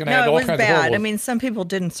sick, and I No, had it all was kinds bad. of horrible... I mean, some people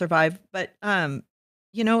didn't survive, but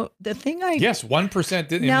the thing Yes, 1%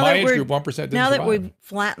 didn't. In now my that age we're- group, 1% didn't now survive. that we've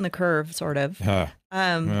flattened the curve, sort of. Yeah.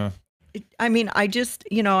 I mean, I just,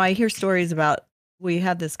 I hear stories about, we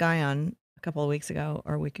had this guy on a couple of weeks ago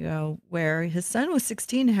or a week ago where his son was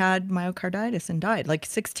 16, had myocarditis and died, like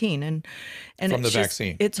 16. And From it's the just,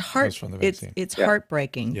 vaccine. it's That's from the vaccine. it's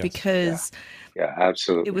heartbreaking Yes. because Yeah,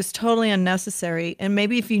 absolutely. it was totally unnecessary. And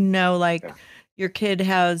maybe if your kid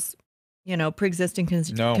has, pre-existing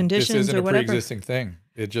No, conditions this isn't or a whatever. pre-existing thing.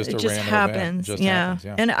 It's just It a just random happens. event. It just happens,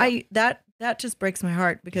 yeah. And that just breaks my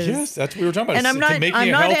heart because Yes, that's what we were talking about. and I'm not Making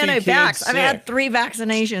a healthy kid anti-vax. I've had sick. 3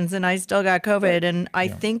 vaccinations and I still got COVID, and I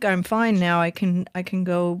think I'm fine now. I can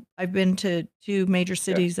go. I've been to 2 major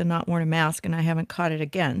cities and not worn a mask, and I haven't caught it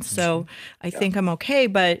again. So I think I'm okay.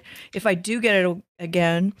 But if I do get it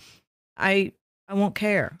again, I won't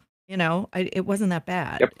care. It wasn't that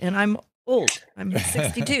bad, and I'm old. I'm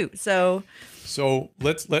 62, so. So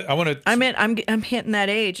I want to. I'm hitting that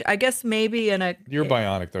age. I guess maybe You're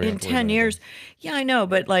bionic though. in 10 years. Yeah, I know,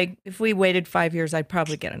 but if we waited 5 years, I'd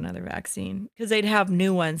probably get another vaccine because they'd have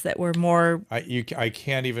new ones that were more. I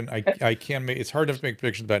can't even. I can't make. It's hard enough to make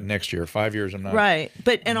predictions about next year. 5 years, I'm not. Right,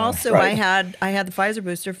 but also I had the Pfizer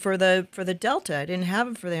booster for the Delta. I didn't have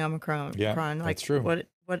it for the Omicron. Yeah, that's true. What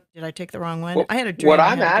did I take the wrong one? Well, I had a dream. what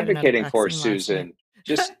I I'm had to get another advocating for, vaccine last Susan,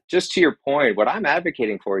 night. just to your point, what I'm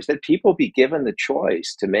advocating for is that people be given the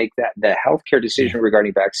choice to make the healthcare decision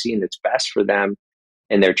regarding vaccine that's best for them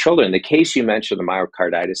and their children. The case you mentioned, the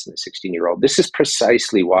myocarditis in the 16-year-old, this is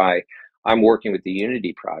precisely why I'm working with the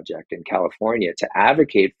Unity Project in California to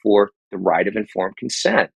advocate for the right of informed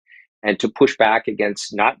consent and to push back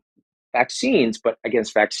against not vaccines, but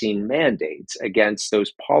against vaccine mandates, against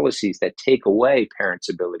those policies that take away parents'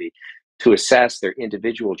 ability to assess their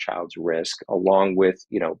individual child's risk, along with,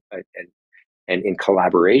 and in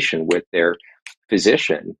collaboration with their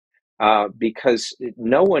physician, because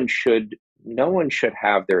no one should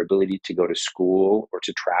have their ability to go to school or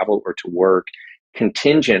to travel or to work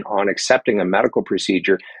contingent on accepting a medical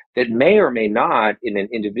procedure that may or may not, in an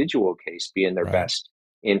individual case, be in their best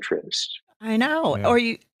interest. I know. Yeah. Or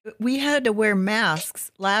we had to wear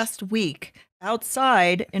masks last week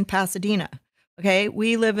outside in Pasadena. Okay,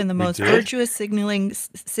 we live in the most virtuous signaling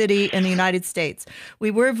city in the United States. We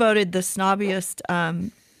were voted the snobbiest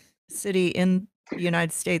city in the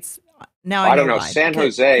United States. Now I don't know. why. San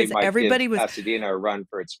Because Jose might everybody give was. Pasadena a run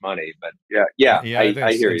for its money, but I think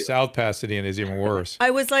hear you. South Pasadena is even worse.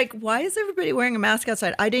 I was like, why is everybody wearing a mask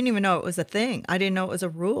outside? I didn't even know it was a thing. I didn't know it was a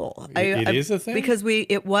rule. It is a thing? Because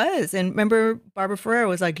it was. And remember, Barbara Ferrer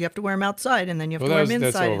was like, you have to wear them outside and then you have to wear them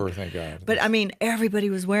inside. That's over, thank God. But I mean,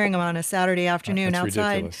 everybody was wearing them on a Saturday afternoon That's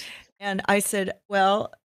outside. ridiculous. And I said,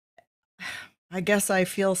 well, I guess I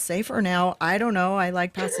feel safer now. I don't know. I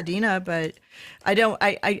like Pasadena, but I don't.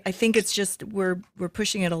 I think it's just we're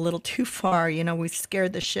pushing it a little too far. We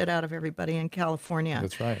scared the shit out of everybody in California.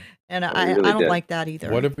 That's right. And We I really don't did. like that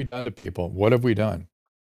either. What have we done to people? What have we done?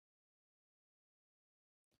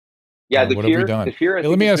 Yeah, what have we done? the fear I Hey,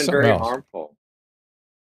 let think me has ask been very something else. harmful.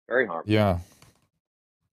 Very harmful. Yeah.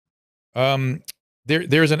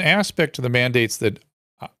 There's an aspect to the mandates that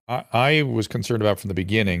I was concerned about from the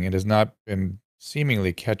beginning and has not been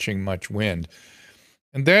seemingly catching much wind.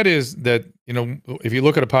 And that is that, if you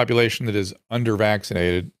look at a population that is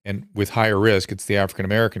under-vaccinated and with higher risk, it's the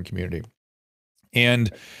African-American community.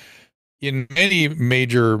 And in many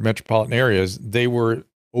major metropolitan areas, they were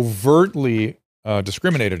overtly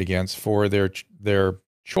discriminated against for their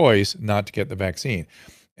choice not to get the vaccine.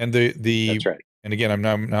 And That's right. and again, I'm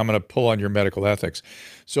going to pull on your medical ethics.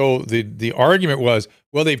 So the argument was,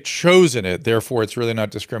 well, they've chosen it, therefore it's really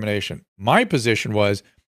not discrimination. My position was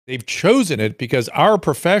they've chosen it because our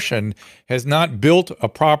profession has not built a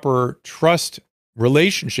proper trust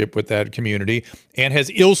relationship with that community and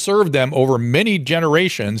has ill-served them over many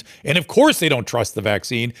generations. And of course they don't trust the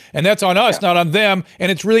vaccine. And that's on us, not on them.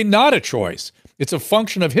 And it's really not a choice. It's a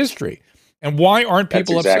function of history. And why aren't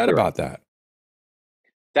people upset about that?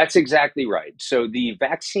 That's exactly right. So the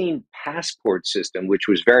vaccine passport system, which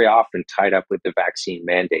was very often tied up with the vaccine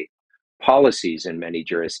mandate policies in many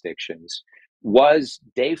jurisdictions, was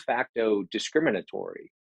de facto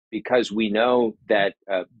discriminatory because we know that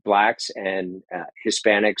Blacks and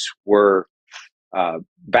Hispanics were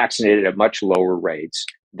vaccinated at much lower rates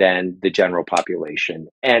than the general population.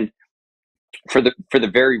 And for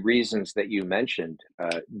the very reasons that you mentioned,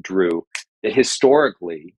 Drew, that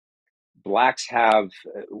historically Blacks have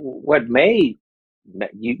what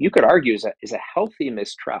you could argue is a healthy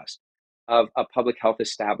mistrust of a public health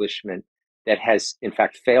establishment that has in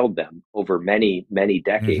fact failed them over many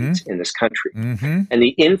decades in this country. And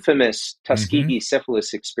the infamous Tuskegee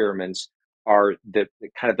syphilis experiments are the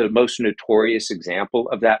kind of the most notorious example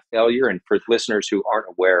of that failure. And for listeners who aren't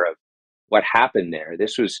aware of what happened there,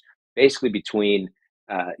 this was basically between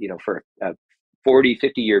for a 40,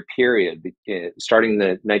 50-year period, starting in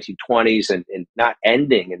the 1920s and not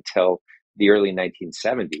ending until the early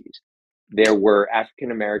 1970s. There were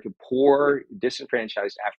African-American, poor,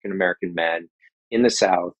 disenfranchised African-American men in the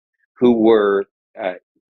South who were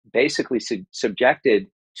basically subjected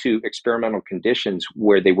to experimental conditions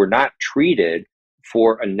where they were not treated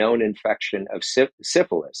for a known infection of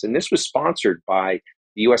syphilis. And this was sponsored by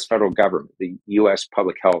the U.S. federal government, the U.S.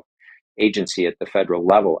 Public Health Agency at the federal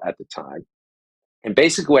level at the time. And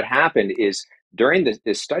basically what happened is during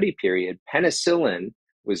this study period, penicillin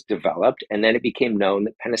was developed, and then it became known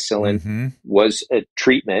that penicillin was a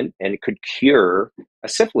treatment and it could cure a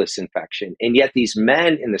syphilis infection. And yet these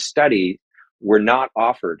men in the study were not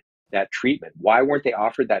offered that treatment. Why weren't they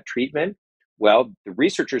offered that treatment? Well, the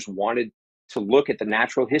researchers wanted to look at the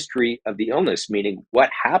natural history of the illness, meaning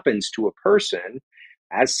what happens to a person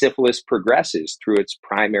as syphilis progresses through its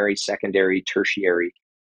primary, secondary, tertiary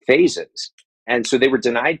phases. And so they were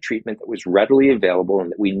denied treatment that was readily available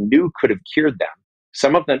and that we knew could have cured them.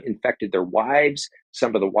 Some of them infected their wives.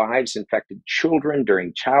 Some of the wives infected children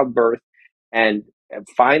during childbirth. And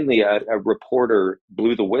finally, a reporter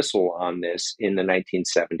blew the whistle on this in the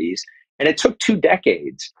 1970s. And it took 2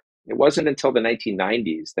 decades. It wasn't until the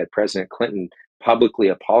 1990s that President Clinton publicly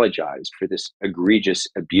apologized for this egregious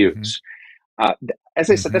abuse. As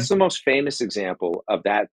I said, that's the most famous example of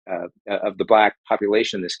that, of the Black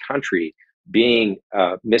population in this country being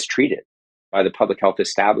mistreated by the public health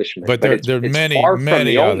establishment. But there are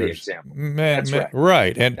many others. Example.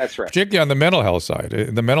 Right. And that's right. Particularly on the mental health side.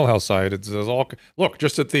 The mental health side, it's all look.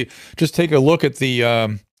 Just take a look at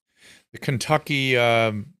the Kentucky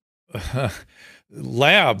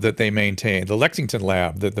lab that they maintain, the Lexington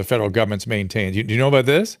lab that the federal government's maintained. Do you know about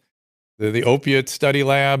this? The opiate study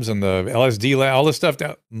labs and the LSD lab, all this stuff.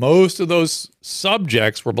 Most of those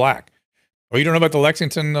subjects were Black. Oh, you don't know about the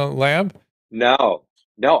Lexington lab?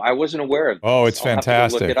 No, I wasn't aware of this. Oh, it's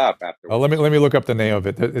fantastic. Look it up afterwards. Oh, let me look up the name of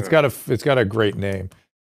it. It's got a great name,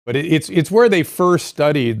 but it's where they first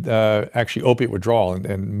studied actually opiate withdrawal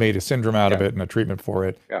and made a syndrome out of it and a treatment for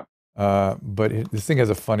it. But this thing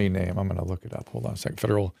has a funny name. I'm going to look it up. Hold on a second.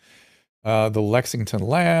 Federal, the Lexington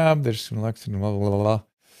lab. There's Lexington. Blah blah blah.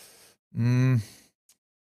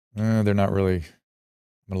 They're not really.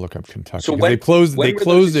 I'm gonna look up Kentucky. So they closed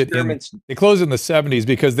it in the 70s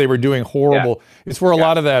because they were doing horrible. It's where a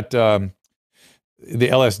lot of that the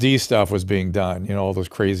LSD stuff was being done. You know, all those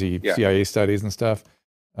crazy CIA studies and stuff.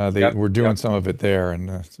 They were doing some of it there,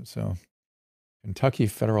 and so Kentucky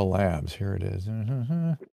Federal Labs. Here it is.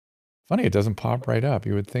 Funny, it doesn't pop right up.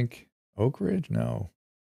 You would think Oak Ridge. No,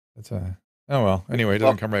 that's a. Oh well. Anyway, it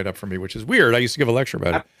doesn't come right up for me, which is weird. I used to give a lecture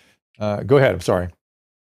about it. Go ahead. I'm sorry.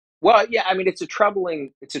 Well, yeah, I mean, it's a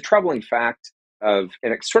troubling fact and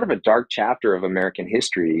it's sort of a dark chapter of American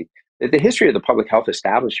history. That the history of the public health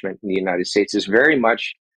establishment in the United States is very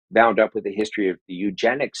much bound up with the history of the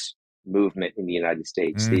eugenics movement in the United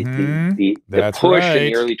States. The push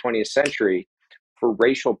in the early 20th century for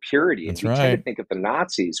racial purity. And we tend to think of the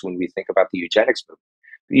Nazis when we think about the eugenics movement.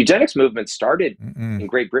 The eugenics movement started in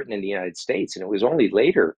Great Britain and the United States, and it was only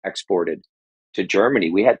later exported to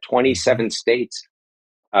Germany. We had 27 states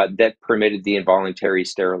that permitted the involuntary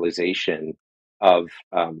sterilization of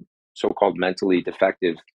so-called mentally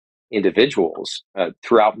defective individuals.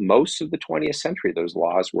 Throughout most of the 20th century, those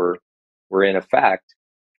laws were in effect.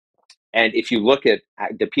 And if you look at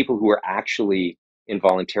the people who were actually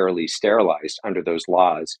involuntarily sterilized under those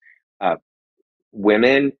laws,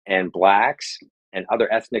 women and Blacks and other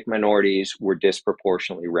ethnic minorities were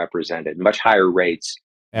disproportionately represented, much higher rates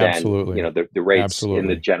than Absolutely. the rates in the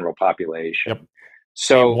Absolutely. general population. Yep.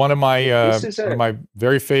 So one of my this is one of my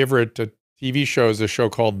very favorite TV shows is a show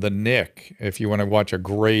called The Nick. If you want to watch a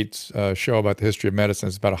great show about the history of medicine,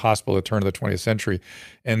 it's about a hospital at the turn of the 20th century,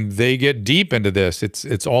 and they get deep into this.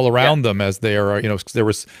 It's all around them as they are. There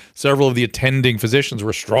was several of the attending physicians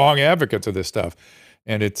were strong advocates of this stuff,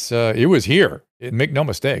 and it was here. Make no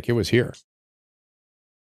mistake, it was here.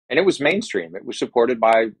 And it was mainstream. It was supported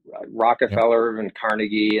by Rockefeller and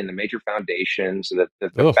Carnegie and the major foundations.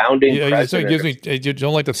 The founding president you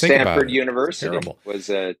don't like to think about Stanford it. University was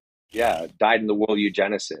died in the wool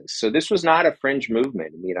eugenicist. So this was not a fringe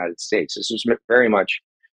movement in the United States. This was very much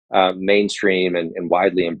mainstream and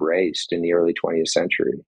widely embraced in the early 20th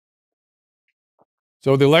century.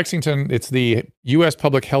 So the Lexington, it's the U.S.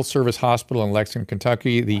 Public Health Service Hospital in Lexington,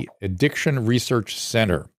 Kentucky, the Addiction Research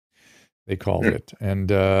Center, they called it. And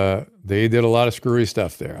they did a lot of screwy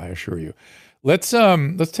stuff there, I assure you. Let's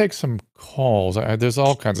take some calls. There's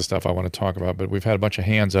all kinds of stuff I want to talk about, but we've had a bunch of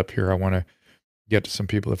hands up here. I want to get to some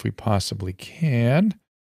people if we possibly can.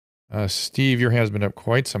 Steve, your hand's been up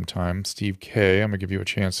quite some time. Steve K, I'm going to give you a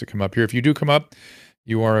chance to come up here. If you do come up,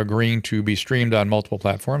 you are agreeing to be streamed on multiple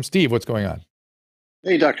platforms. Steve, what's going on?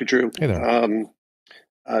 Hey, Dr. Drew. Hey there.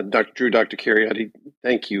 Dr. Drew, Dr. Kheriaty,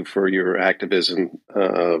 thank you for your activism.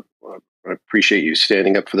 I appreciate you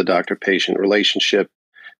standing up for the doctor-patient relationship.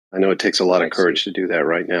 I know it takes a lot of courage to do that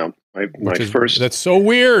right now. That's so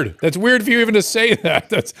weird. That's weird for you even to say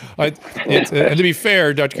that. And to be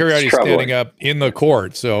fair, Dr. Kheriaty is standing up in the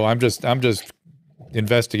court, so I'm just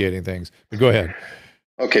investigating things. But go ahead.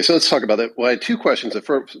 Okay, so let's talk about that. Well, I had two questions. The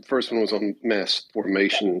first one was on mass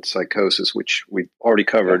formation psychosis, which we've already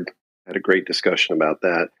covered. Had a great discussion about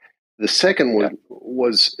that. The second one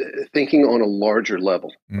was thinking on a larger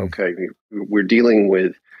level. Okay, we're dealing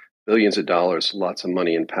with billions of dollars, lots of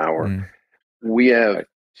money and power. We have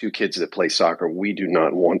two kids that play soccer. We do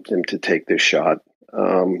not want them to take this shot.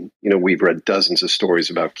 We've read dozens of stories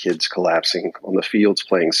about kids collapsing on the fields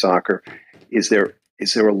playing soccer. Is there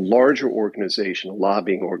a larger organization, a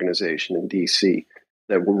lobbying organization in DC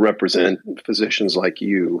that will represent physicians like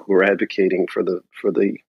you who are advocating for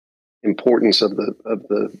the importance of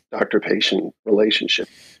the doctor-patient relationship?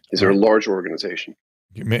 Is there a large organization?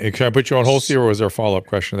 Can I put you on hold here, or was there a follow-up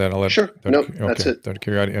question to that? I'll let sure. That's it.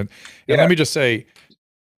 Dr. Kheriaty. And let me just say,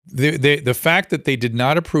 the fact that they did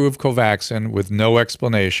not approve Covaxin with no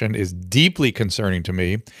explanation is deeply concerning to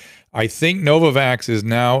me. I think Novavax is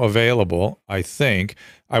now available. I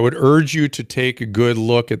would urge you to take a good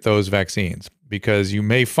look at those vaccines, because you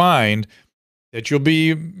may find that you'll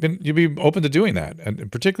be open to doing that. And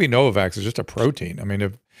particularly Novavax is just a protein. I mean,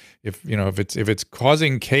 if it's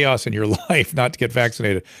causing chaos in your life not to get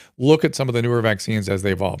vaccinated, look at some of the newer vaccines as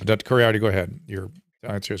they evolve. Dr. Kheriaty, go ahead. Your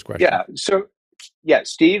answer his question. Yeah. So,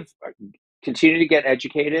 Steve, continue to get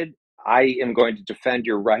educated. I am going to defend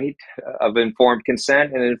your right of informed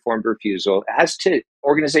consent and informed refusal. As to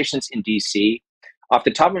organizations in DC, off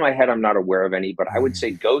the top of my head, I'm not aware of any, but I would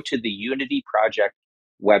say go to the Unity Project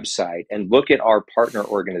website and look at our partner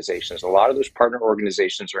organizations. A lot of those partner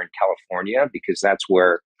organizations are in California because that's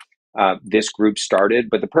where this group started.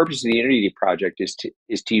 But the purpose of the Unity Project is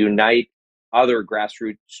to unite other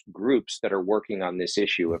grassroots groups that are working on this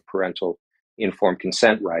issue of parental informed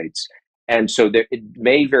consent rights. And so it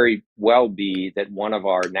may very well be that one of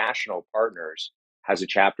our national partners has a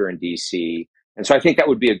chapter in DC. And so I think that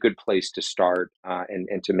would be a good place to start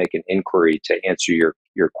and to make an inquiry to answer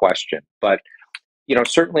your question. But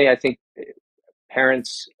certainly I think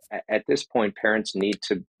parents, at this point, parents need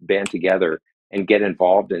to band together and get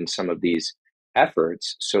involved in some of these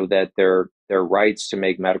efforts so that their rights to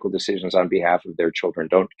make medical decisions on behalf of their children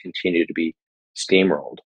don't continue to be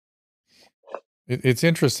steamrolled. It's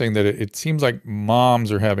interesting that it seems like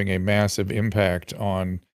moms are having a massive impact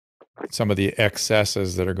on some of the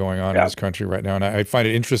excesses that are going on in this country right now. And I find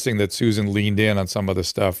it interesting that Susan leaned in on some of the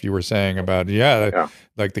stuff you were saying about,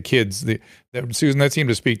 like the kids. Susan, that seemed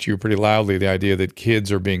to speak to you pretty loudly, the idea that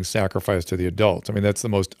kids are being sacrificed to the adults. I mean, that's the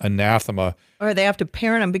most anathema. Or they have to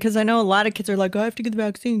parent them, because I know a lot of kids are like, I have to get the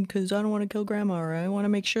vaccine because I don't want to kill grandma, or I want to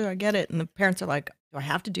make sure I get it. And the parents are like, do I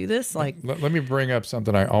have to do this? Like, let me bring up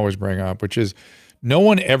something I always bring up, which is no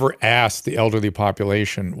one ever asks the elderly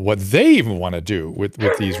population what they even want to do with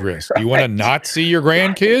these risks. Do you want to not see your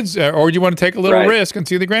grandkids, or do you want to take a little risk and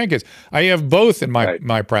see the grandkids? I have both in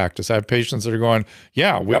my practice. I have patients that are going,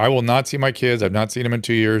 I will not see my kids. I've not seen them in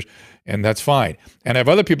 2 years, and that's fine. And I have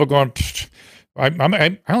other people going,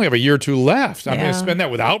 I only have a year or two left. I'm going to spend that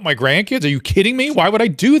without my grandkids. Are you kidding me? Why would I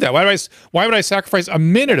do that? Why would I sacrifice a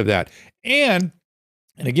minute of that? And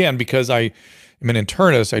again, because I'm an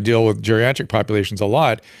internist. I deal with geriatric populations a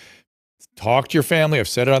lot. Talk to your family. I've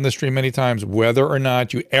said it on the stream many times, whether or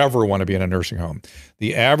not you ever want to be in a nursing home.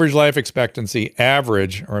 The average life expectancy,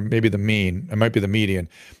 or maybe the mean, it might be the median,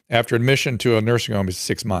 after admission to a nursing home is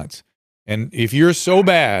 6 months. And if you're so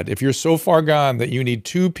bad, if you're so far gone that you need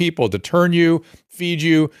 2 people to turn you, feed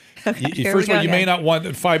you, first of all, you may not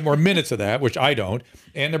want 5 more minutes of that, which I don't.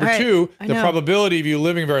 And number 2, the probability of you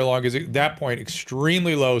living very long is at that point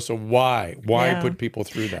extremely low. So why put people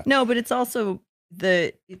through that? No, but it's also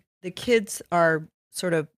the kids are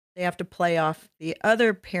sort of, they have to play off the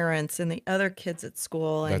other parents and the other kids at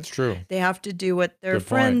school. And that's true. They have to do what their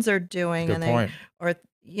friends are doing. Good point.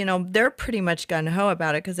 They're pretty much gung-ho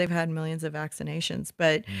about it because they've had millions of vaccinations.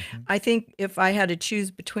 But I think if I had to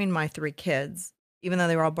choose between my 3 kids, even though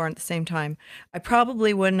they were all born at the same time, I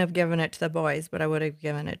probably wouldn't have given it to the boys, but I would have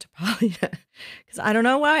given it to Paulina. Because I don't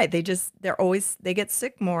know why. They get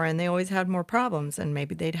sick more and they always had more problems, and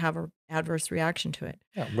maybe they'd have an adverse reaction to it.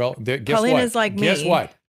 Yeah, well, guess Paulina's what? like me. Guess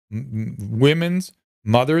what? Women's,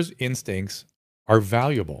 mothers' instincts are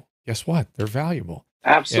valuable. Guess what? They're valuable.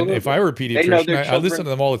 Absolutely. And if I were a pediatrician, I listen to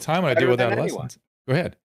them all the time when I deal with adolescents. Go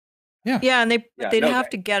ahead. Yeah. Yeah, and they'd have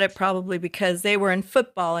to get it probably because they were in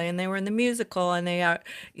football and they were in the musical, and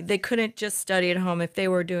they couldn't just study at home. If they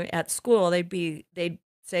were doing at school, they'd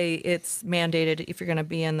say it's mandated if you're going to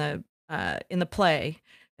be in the play.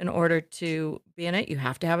 In order to be in it, you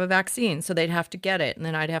have to have a vaccine. So they'd have to get it, and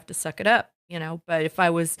then I'd have to suck it up, But if I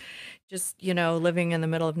was just, living in the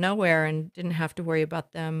middle of nowhere and didn't have to worry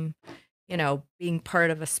about them, being part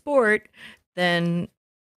of a sport, then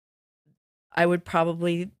I would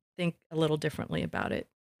probably think a little differently about it.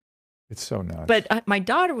 It's so nuts. But my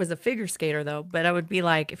daughter was a figure skater, though. But I would be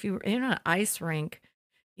like, if you were in an ice rink,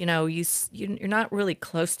 you're not really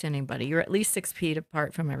close to anybody. You're at least 6 feet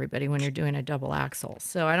apart from everybody when you're doing a double axel.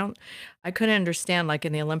 So I couldn't understand, like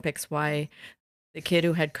in the Olympics, why the kid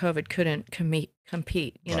who had COVID couldn't compete.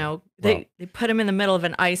 They put him in the middle of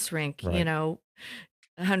an ice rink,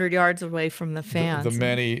 100 yards away from the fans.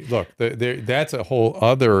 That's a whole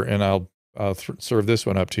other, and I'll serve this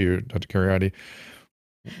one up to you, Dr. Kheriaty.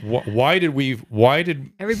 Why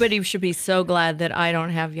did everybody should be so glad that I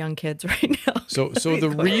don't have young kids right now? So the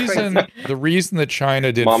reason that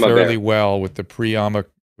China did fairly well with the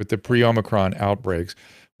pre-Omicron outbreaks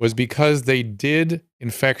was because they did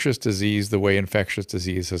infectious disease the way infectious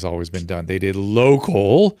disease has always been done. They did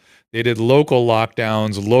local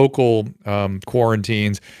lockdowns, local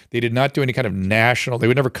quarantines. They did not do any kind of national. They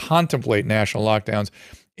would never contemplate national lockdowns,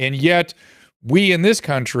 and yet we in this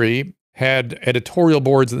country had editorial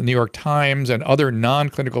boards of the New York Times and other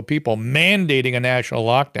non-clinical people mandating a national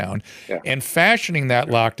lockdown and fashioning that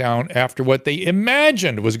lockdown after what they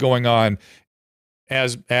imagined was going on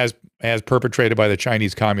as perpetrated by the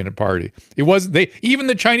Chinese Communist Party. Even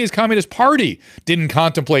the Chinese Communist Party didn't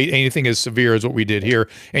contemplate anything as severe as what we did here,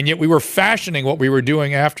 and yet we were fashioning what we were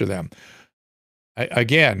doing after them.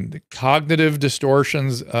 Again, cognitive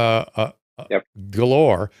distortions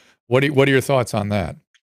galore. What are your thoughts on that?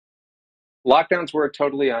 Lockdowns were a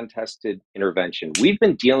totally untested intervention. We've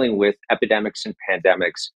been dealing with epidemics and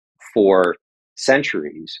pandemics for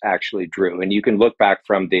centuries, actually, Drew. And you can look back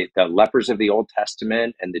from the lepers of the Old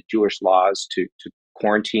Testament and the Jewish laws to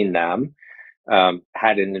quarantine them,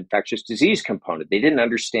 had an infectious disease component. They didn't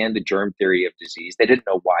understand the germ theory of disease. They didn't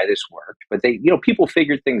know why this worked, but people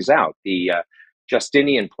figured things out. The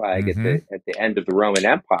Justinian plague at the end of the Roman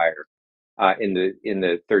Empire in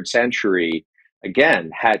the 3rd century. Again,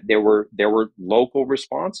 there were local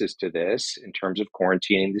responses to this in terms of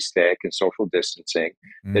quarantining the sick and social distancing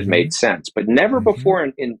that made sense. But never before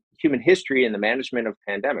in human history in the management of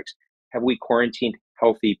pandemics have we quarantined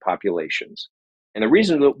healthy populations. And the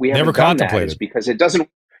reason that we haven't done that is because it doesn't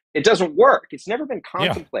work. It's never been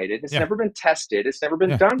contemplated. It's never been tested. It's never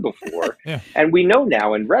been done before. And we know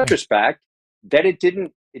now in retrospect that it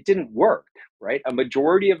didn't work, right? A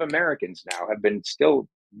majority of Americans now have been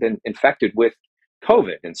infected with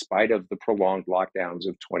COVID in spite of the prolonged lockdowns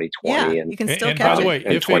of 2020 and, you can still and by the way,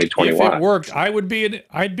 if 2021. it worked, I'd be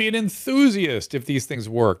an enthusiast if these things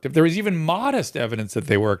worked. If there was even modest evidence that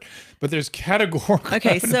they worked, but there's categorical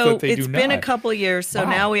evidence that they do not. It's been a couple of years, so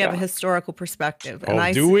now we have a historical perspective.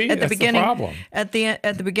 And do we? At the beginning, the problem. At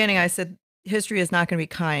the beginning, I said history is not going to be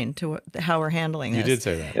kind to how we're handling this. You did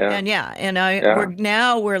say that.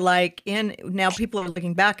 We're like now people are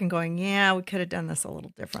looking back and going, we could have done this a little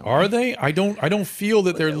differently. Are they? I don't feel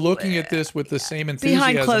that they're looking at this with the same enthusiasm.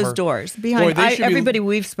 Behind closed doors. Everybody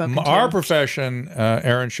we've spoken to. Our profession,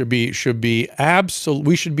 Aaron, should be absolute.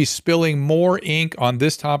 We should be spilling more ink on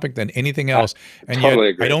this topic than anything else. And totally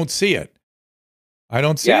yet agree. I don't see it. I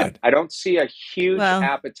don't see it. I don't see a huge Well,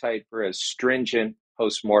 appetite for a stringent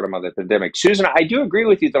postmortem of the pandemic. Susan, I do agree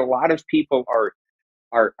with you that a lot of people are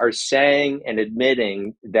saying and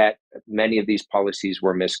admitting that many of these policies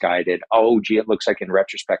were misguided. Oh, gee, it looks like in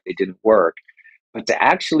retrospect they didn't work. But to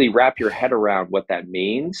actually wrap your head around what that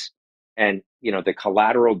means, and the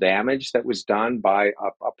collateral damage that was done by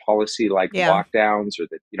a policy like yeah. lockdowns, or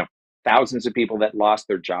thousands of people that lost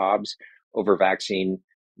their jobs over vaccine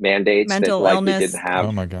mandates that Mental likely didn't illness. have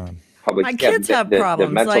Oh my God. public. My kids have the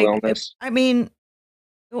problems. mental Like, illness. I mean,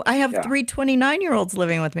 I have Yeah. 3 29-year-olds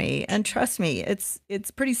living with me, and trust me, it's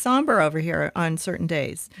pretty somber over here on certain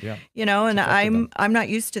days. Yeah. And It's affected them. I'm not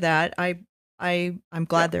used to that. I'm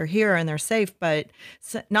glad they're here and they're safe, but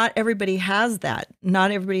not everybody has that.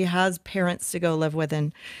 Not everybody has parents to go live with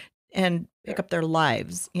and pick up their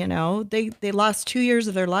lives. They lost 2 years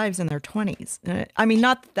of their lives in their 20s. I mean,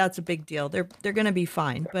 not that that's a big deal. They're going to be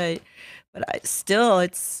fine, but still,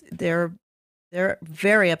 they're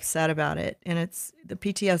very upset about it, and it's the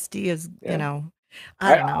PTSD is I don't know.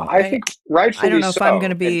 I think rightfully I don't know if I'm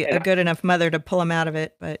going to so. be And a good enough mother to pull them out of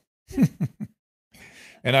it, but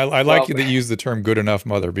And I like you that you use the term "good enough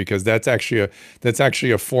mother" because that's actually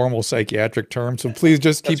a formal psychiatric term. So please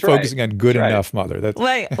just keep That's right. focusing on "good That's right. enough mother." That's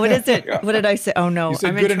wait, what is it? Yeah. What did I say? Oh no, you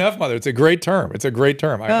said I'm "good enough mother." It's a great term. It's a great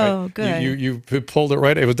term. Good. You pulled it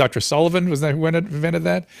right. It was Dr. Sullivan. Was that who invented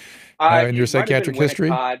that in your It might have been psychiatric history?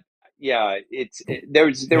 Winnicott. Yeah, there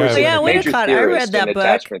was Yeah, a major Winnicott. I theorist read that in book.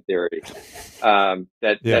 attachment theory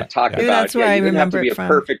that talked Maybe about that's where I you didn't have to remember be it a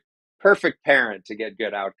from. perfect parent to get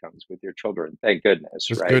good outcomes with your children. Thank goodness,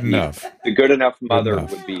 Just right? good enough. The good enough mother enough.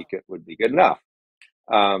 would be good enough.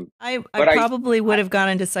 I But probably would have gone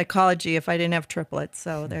into psychology if I didn't have triplets.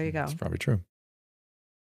 So there you go. That's probably true.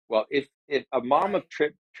 Well, if a mom of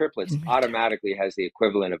triplets automatically has the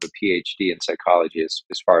equivalent of a PhD in psychology, as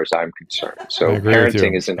far as I'm concerned. So I agree with you.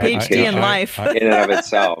 parenting is an PhD education in life. in and of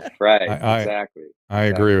itself, right? Exactly. I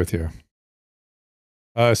agree with you.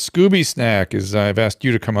 Scooby Snack I've asked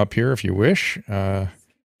you to come up here if you wish.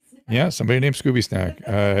 Yeah, somebody named Scooby Snack.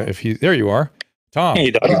 There you are. Tom.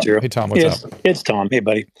 Hey, Dr. Drew. Hey, Tom, what's up? It's Tom. Hey,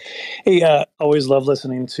 buddy. Hey, always love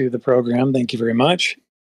listening to the program. Thank you very much.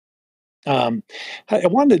 I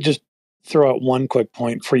wanted to just throw out one quick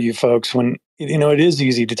point for you folks. When, it is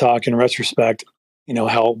easy to talk in retrospect,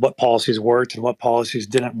 what policies worked and what policies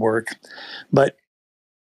didn't work. But,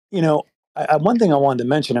 one thing I wanted to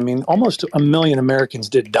mention, almost 1 million Americans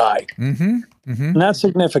did die. Mm-hmm. Mm-hmm. And that's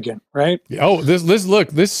significant, right? Oh,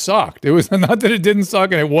 this sucked. It was not that it didn't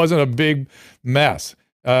suck and it wasn't a big mess.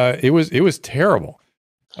 It was terrible.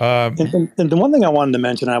 And the one thing I wanted to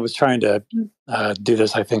mention, I was trying to do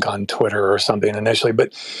this, I think, on Twitter or something initially,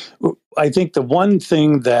 but I think the one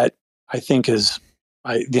thing that I think is,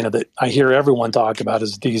 that I hear everyone talk about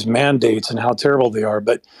is these mandates and how terrible they are.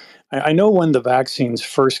 But I know when the vaccines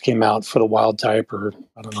first came out for the wild type, or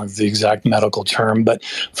I don't know the exact medical term, but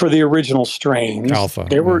for the original strains, Alpha,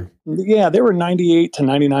 they were 98 to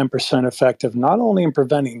 99% effective, not only in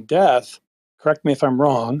preventing death, correct me if I'm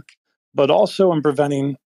wrong, but also in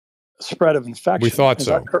preventing spread of infection. We thought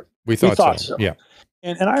so. We thought so. Yeah.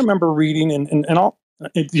 And I remember reading, and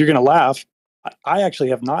you're going to laugh. I actually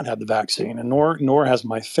have not had the vaccine, and nor has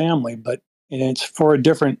my family, but it's for a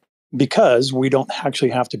different, because we don't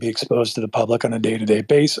actually have to be exposed to the public on a day-to-day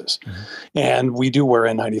basis. Mm-hmm. And we do wear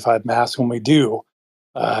N95 masks when we do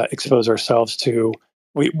expose ourselves to,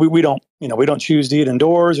 we don't, we don't choose to eat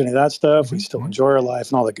indoors, any of that stuff. Mm-hmm. We still enjoy our life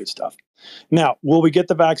and all that good stuff. Now, will we get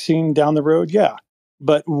the vaccine down the road? Yeah.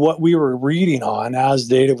 But what we were reading on as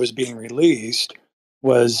data was being released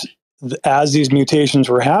was, as these mutations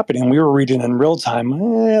were happening, we were reading in real time,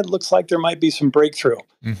 it looks like there might be some breakthrough.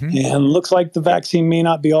 Mm-hmm. And looks like the vaccine may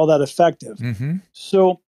not be all that effective. Mm-hmm.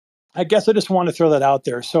 So I guess I just want to throw that out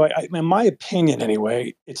there. So in my opinion,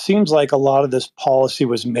 anyway, it seems like a lot of this policy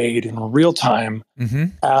was made in real time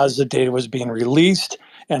as the data was being released.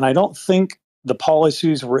 And I don't think the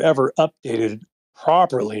policies were ever updated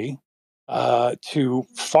properly to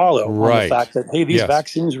follow on the fact that, hey, these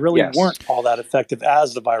vaccines really weren't all that effective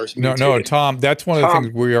as the virus mutated. No, Tom, that's one of the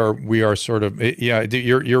things we are sort of,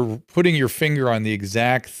 you're putting your finger on the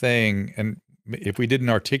exact thing. And if we didn't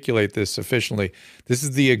articulate this sufficiently, this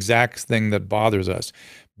is the exact thing that bothers us.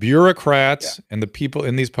 Bureaucrats and the people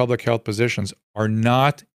in these public health positions are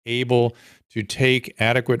not able to take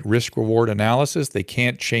adequate risk-reward analysis. They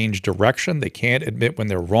can't change direction. They can't admit when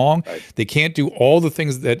they're wrong. Right. They can't do all the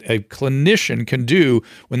things that a clinician can do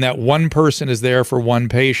when that one person is there for one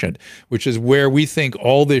patient, which is where we think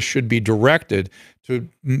all this should be directed to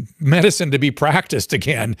medicine to be practiced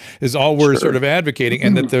again, is all we're sort of advocating,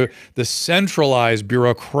 and that the centralized,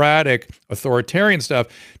 bureaucratic, authoritarian stuff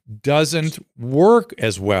doesn't work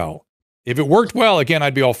as well. If it worked well, again,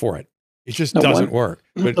 I'd be all for it. It just doesn't work.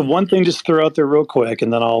 But the one thing, just throw out there real quick,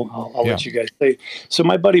 and then I'll let you guys say. So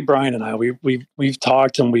my buddy Brian and I, we've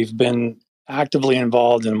talked, and we've been actively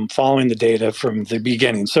involved in following the data from the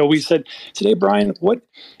beginning. So we said today, Brian, what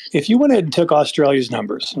if you went ahead and took Australia's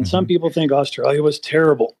numbers? And some people think Australia was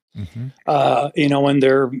terrible, and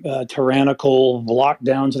their tyrannical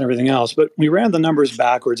lockdowns and everything else. But we ran the numbers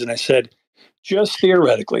backwards, and I said, just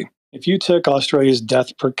theoretically, if you took Australia's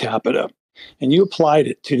death per capita and you applied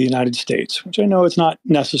it to the United States, which I know it's not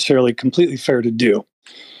necessarily completely fair to do,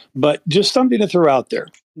 but just something to throw out there,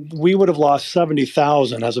 we would have lost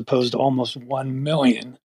 70,000 as opposed to almost 1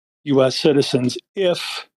 million U.S. citizens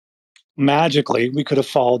if magically we could have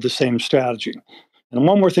followed the same strategy. And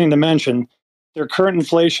one more thing to mention, their current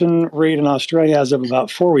inflation rate in Australia as of about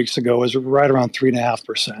 4 weeks ago is right around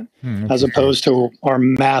 3.5%, as opposed to our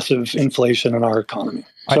massive inflation in our economy.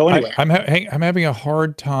 So anyway, I'm having a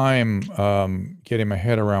hard time getting my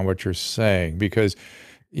head around what you're saying, because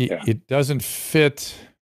it doesn't fit.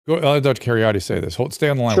 I'll let Dr. Kheriaty say this. Stay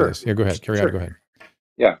on the line with us. Yeah, go ahead. Kheriaty, go ahead.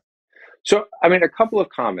 Yeah. So, I mean, a couple of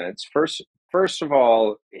comments. First of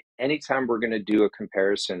all, anytime we're going to do a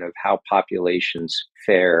comparison of how populations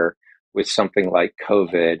fare with something like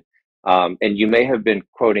COVID, and you may have been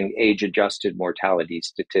quoting age-adjusted mortality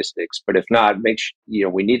statistics, but if not,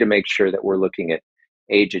 we need to make sure that we're looking at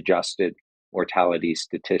age-adjusted mortality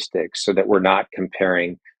statistics so that we're not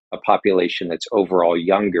comparing a population that's overall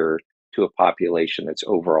younger to a population that's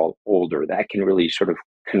overall older. That can really sort of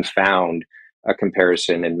confound a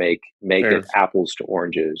comparison and make it apples to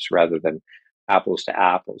oranges rather than apples to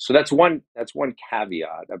apples. So that's one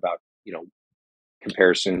caveat about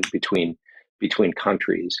comparison between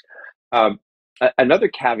countries. Another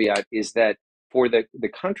caveat is that for the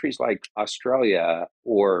countries like Australia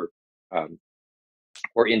or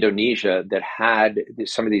Indonesia that had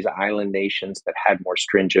some of these island nations that had more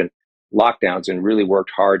stringent lockdowns and really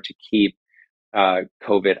worked hard to keep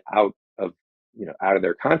COVID out of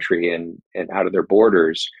their country and out of their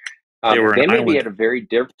borders, they may be at a very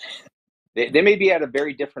different. They may be at a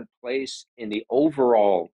very different place in the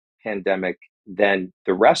overall pandemic than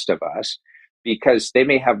the rest of us, because they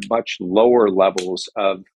may have much lower levels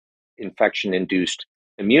of infection-induced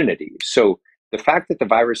immunity. So the fact that the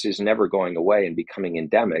virus is never going away and becoming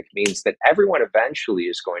endemic means that everyone eventually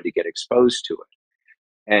is going to get exposed to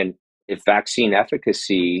it. And if vaccine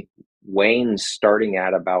efficacy wanes starting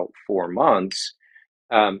at about 4 months,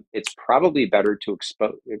 it's probably better to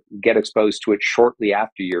get exposed to it shortly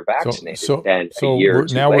after you're vaccinated than a year or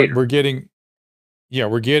two later.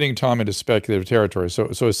 We're getting Tom into speculative territory. So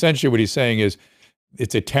essentially what he's saying is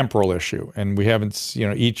it's a temporal issue, and we haven't,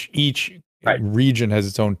 each region has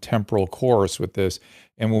its own temporal course with this.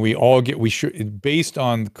 And when we should, based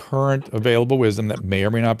on current available wisdom that may or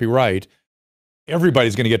may not be right,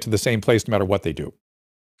 everybody's going to get to the same place no matter what they do.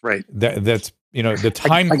 Right. That's the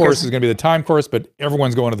time course is going to be the time course, but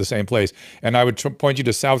everyone's going to the same place. And I would point you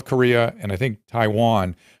to South Korea and I think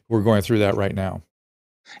Taiwan. We're going through that right now.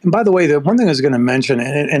 And by the way, the one thing I was going to mention,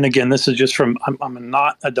 and again, this is just from, I'm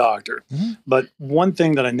not a doctor, but one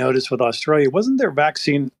thing that I noticed with Australia, wasn't their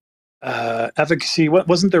vaccine efficacy,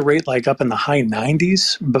 wasn't their rate like up in the high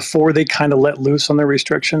 90s before they kind of let loose on their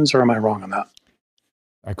restrictions, or am I wrong on that?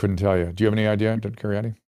 I couldn't tell you. Do you have any idea, Dr.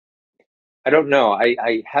 Kheriaty? I don't know.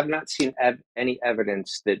 I have not seen any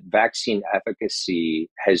evidence that vaccine efficacy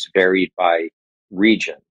has varied by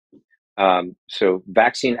region. So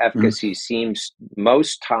vaccine efficacy seems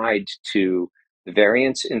most tied to the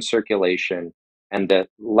variants in circulation and the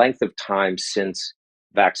length of time since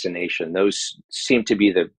vaccination. Those seem to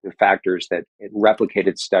be the factors that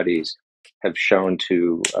replicated studies have shown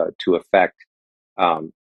to affect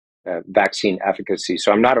vaccine efficacy.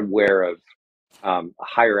 So I'm not aware of a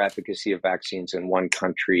higher efficacy of vaccines in one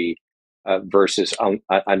country versus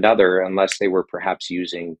another, unless they were perhaps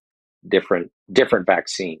using different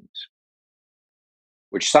vaccines,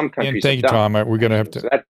 which some countries have done. Thank you, Tom. We're going to have to. So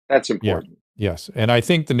that's important. Yeah. Yes, and I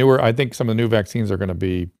think some of the new vaccines are going to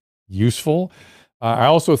be useful. I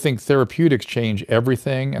also think therapeutics change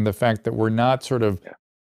everything, and the fact that we're not sort of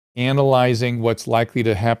analyzing what's likely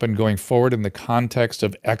to happen going forward in the context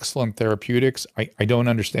of excellent therapeutics, I don't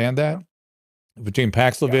understand that. between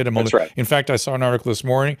Paxlovid and that's right. In fact, I saw an article this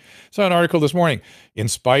morning. In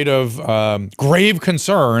spite of grave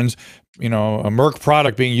concerns, a Merck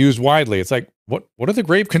product being used widely. It's like, what are the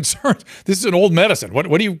grave concerns? This is an old medicine. What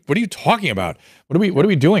are you talking about? What are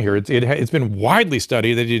we doing here? It's been widely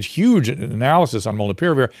studied. They did huge analysis on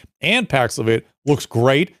molnupiravir and Paxlovid. Looks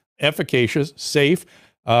great, efficacious, safe.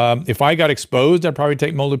 If I got exposed, I'd probably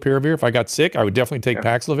take molnupiravir. If I got sick, I would definitely take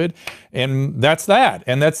Paxlovid. And that's that.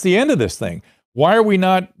 And that's the end of this thing. Why are we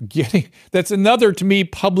not getting, that's another, to me,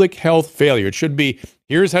 public health failure. It should be,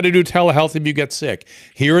 here's how to do telehealth if you get sick.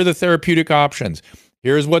 Here are the therapeutic options.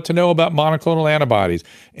 Here's what to know about monoclonal antibodies.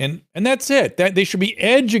 And that's it. That they should be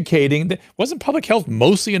educating. Wasn't public health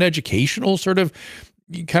mostly an educational sort of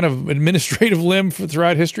kind of administrative limb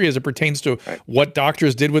throughout history as it pertains to what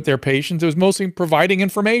doctors did with their patients? It was mostly providing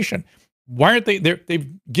information. Why aren't they've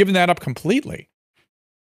given that up completely?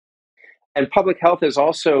 And public health has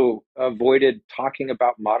also avoided talking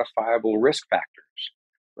about modifiable risk factors,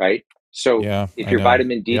 right? So if you're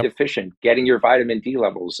vitamin D deficient, getting your vitamin D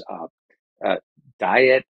levels up,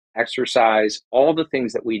 diet, exercise, all the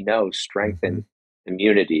things that we know strengthen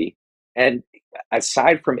immunity. And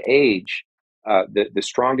aside from age, the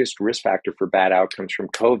strongest risk factor for bad outcomes from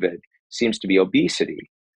COVID seems to be obesity.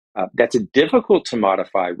 That's a difficult to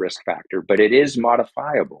modify risk factor, but it is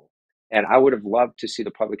modifiable. And I would have loved to see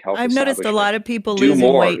the public health. I've noticed a lot of people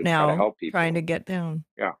losing weight now, trying to get down.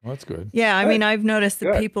 Yeah, well, that's good. Yeah, I mean, I've noticed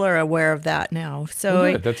that people are aware of that now.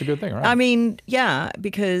 So that's a good thing, right? I mean, yeah,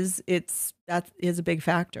 because that is a big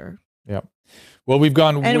factor. Yeah. Well, we've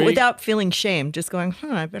gone and without feeling shame, just going,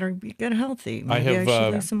 I better get healthy. Maybe I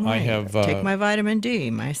should lose some weight. Take my vitamin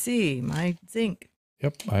D, my C, my zinc.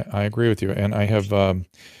 Yep, I agree with you, and I have.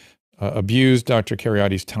 Abused Dr.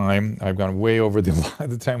 Kheriaty's time. I've gone way over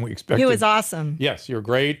the time we expected. He was awesome. Yes, you're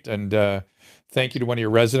great. And thank you to one of your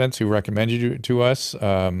residents who recommended you to us.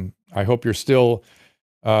 I hope you're still,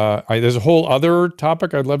 there's a whole other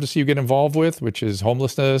topic I'd love to see you get involved with, which is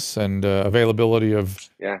homelessness and availability of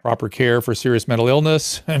proper care for serious mental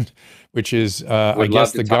illness, and which is, I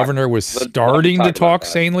guess the governor was starting to talk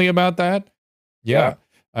sanely about that. Yeah.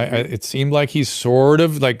 It seemed like he's sort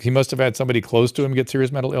of like, he must have had somebody close to him get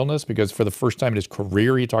serious mental illness, because for the first time in his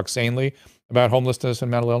career, he talked sanely about homelessness and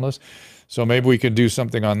mental illness. So maybe we could do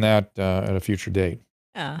something on that at a future date.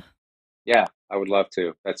 Yeah, I would love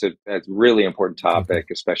to. That's a really important topic,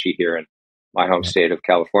 especially here in my home state of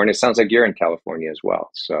California. It sounds like you're in California as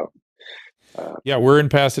well. So yeah, we're in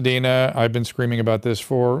Pasadena. I've been screaming about this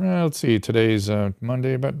for, let's see, today's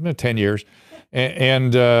Monday, about 10 years.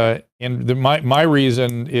 And my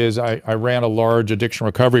reason is I ran a large addiction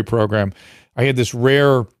recovery program. I had this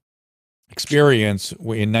rare experience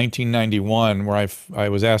in 1991 where I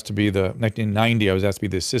was asked to be 1990, I was asked to be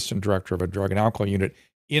the assistant director of a drug and alcohol unit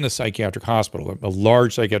in a psychiatric hospital, a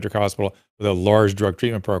large psychiatric hospital with a large drug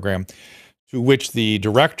treatment program, to which the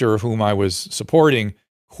director whom I was supporting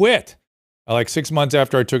quit. Like 6 months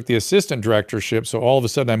after I took the assistant directorship. So all of a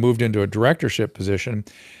sudden I moved into a directorship position.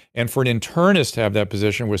 And for an internist to have that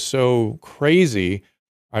position was so crazy.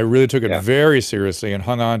 I really took it very seriously and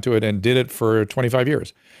hung on to it and did it for 25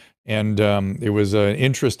 years. And it was an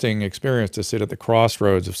interesting experience to sit at the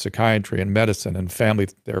crossroads of psychiatry and medicine and family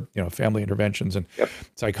interventions and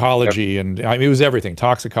psychology. And I mean, it was everything,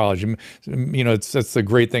 toxicology. That's the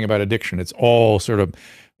great thing about addiction. It's all sort of,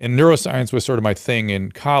 and neuroscience was sort of my thing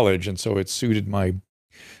in college. And so it suited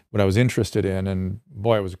what I was interested in, and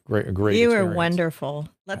boy, it was a great experience. You were wonderful.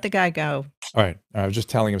 Let the guy go. All right. I was just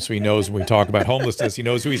telling him so he knows when we talk about homelessness, he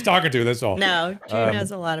knows who he's talking to. That's all. No, June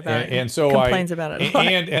knows a lot about it. And so complains about it a lot.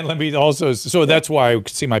 And let me also, so that's why I could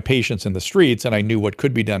see my patients in the streets, and I knew what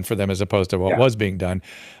could be done for them as opposed to what was being done.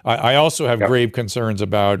 I also have grave concerns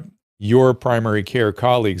about your primary care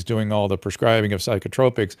colleagues doing all the prescribing of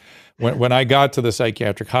psychotropics. When I got to the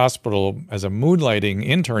psychiatric hospital as a moonlighting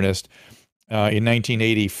internist, in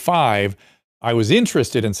 1985, I was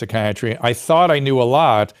interested in psychiatry. I thought I knew a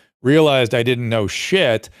lot, realized I didn't know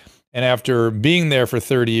shit. And after being there for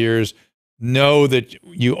 30 years, know that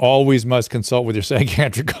you always must consult with your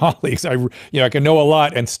psychiatric colleagues. I can know a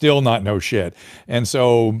lot and still not know shit. And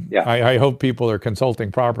so I hope people are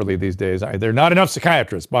consulting properly these days. There are not enough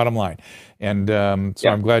psychiatrists, bottom line. And so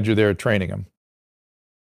I'm glad you're there training them.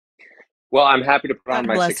 Well, I'm happy to put on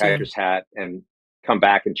my psychiatrist hat and come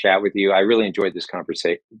back and chat with you. I really enjoyed this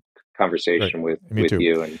conversation with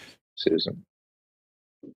you and Susan.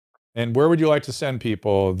 And where would you like to send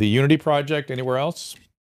people? The Unity Project, anywhere else?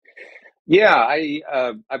 Yeah, I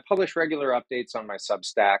publish regular updates on my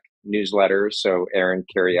Substack newsletter. So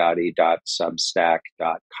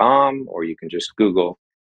aaronkheriaty.substack.com, or you can just Google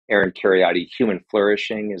Aaron Kheriaty. Human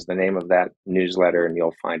Flourishing is the name of that newsletter, and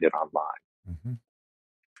you'll find it online.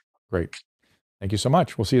 Great. Thank you so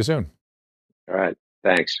much. We'll see you soon. All right.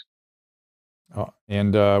 Thanks.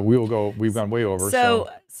 And we will go, we've gone way over. So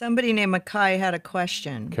somebody named Makai had a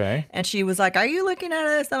question. Okay. And she was like, are you looking at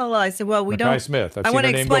this? And I said, well, we don't. Makai Smith. I want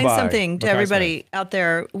to explain something to everybody out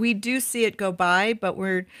there. We do see it go by, but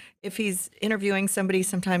if he's interviewing somebody,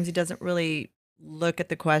 sometimes he doesn't really look at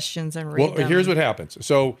the questions and read them. Well, here's what happens.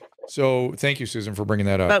 So thank you, Susan, for bringing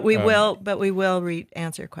that up. But we will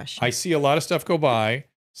answer your question. I see a lot of stuff go by.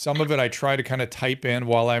 Some of it I try to kind of type in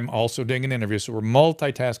while I'm also doing an interview. So we're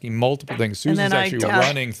multitasking multiple things. Susan's actually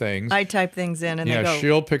running things. I type things in and they go,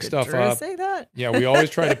 she'll pick stuff up. Say that? Yeah, we always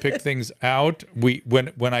try to pick things out.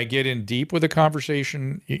 When I get in deep with a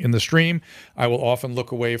conversation in the stream, I will often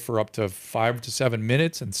look away for up to 5 to 7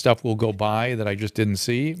 minutes, and stuff will go by that I just didn't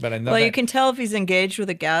see. But I know you can tell if he's engaged with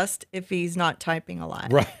a guest if he's not typing a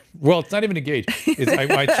lot. Right. Well, it's not even engaged.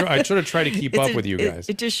 I sort of try to keep up with you guys.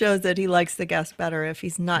 It just shows that he likes the guest better if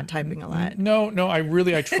he's not typing a lot. No, I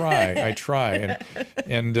try.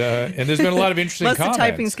 And there's been a lot of interesting comments. Most of the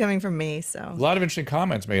typing's coming from me, so. A lot of interesting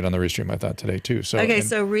comments made on the restream, I thought, today, too. So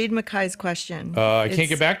so read Makai's question. I can't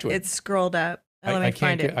get back to it. It's scrolled up. Let me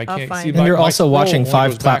find it. I'll find it. And you're also watching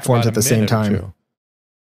 5 platforms at the same time.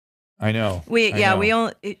 I know.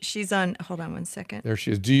 She's on, hold on one second. There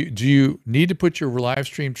she is. Do you need to put your live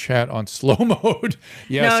stream chat on slow mode?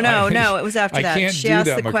 Yes. No, it was after that. Can't she do asked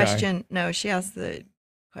that, the question. No, she asked the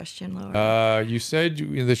question lower. You said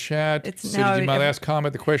in the chat, my last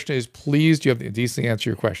comment, the question is, please, do you have the decency answer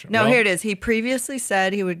your question? No, here it is. He previously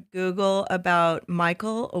said he would Google about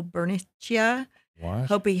Michael Obernicia. What?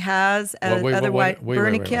 Hope he has. Otherwise,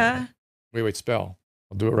 Bernicia. Wait, spell.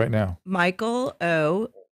 I'll do it right now. Michael O.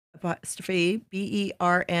 Bernicia.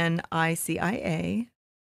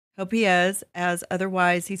 Hope he has, as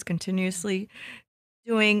otherwise he's continuously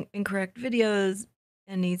doing incorrect videos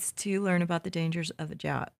and needs to learn about the dangers of the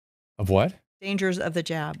jab. Of what? Dangers of the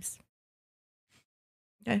jabs.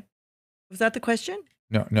 Okay. Was that the question?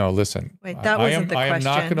 No, listen. Wait, that wasn't the question. I am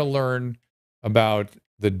not going to learn about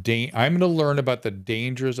I'm going to learn about the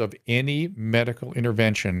dangers of any medical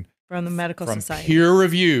intervention from the medical society.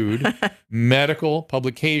 Peer-reviewed medical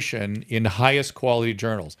publication in highest quality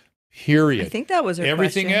journals, period. I think that was her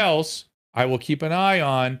Everything question. else I will keep an eye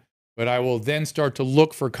on, but I will then start to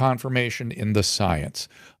look for confirmation in the science.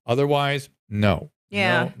 Otherwise, no.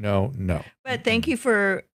 Yeah. No. But thank you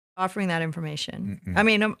for offering that information. I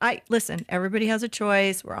mean, listen, everybody has a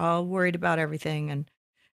choice. We're all worried about everything, and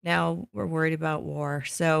now we're worried about war.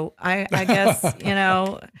 So I guess,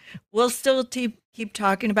 we'll still keep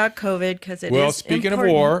talking about COVID because it is Well, speaking important.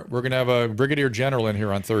 of war, we're going to have a brigadier general in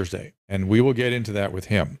here on Thursday, and we will get into that with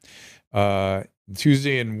him.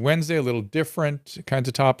 Tuesday and Wednesday, a little different kinds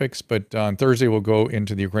of topics, but on Thursday we'll go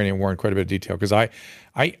into the Ukrainian war in quite a bit of detail because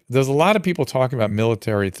there's a lot of people talking about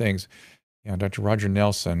military things. Dr. Roger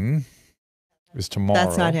Nelson is tomorrow.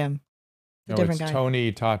 That's not him. It's a different guy.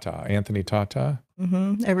 Tony Tata, Anthony Tata.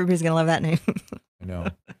 Everybody's gonna love that name. I know.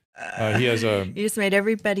 He has a. You just made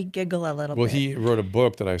everybody giggle a little bit. Well, he wrote a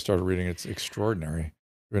book that I started reading. It's extraordinary.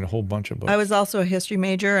 Read a whole bunch of books. I was also a history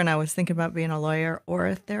major, and I was thinking about being a lawyer or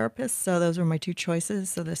a therapist. So those were my two choices.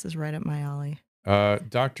 So this is right up my alley.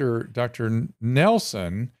 Dr.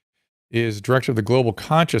 Nelson is director of the Global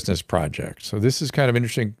Consciousness Project. So this is kind of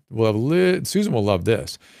interesting. Susan will love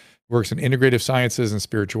this. Works in integrative sciences and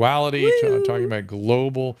spirituality, talking about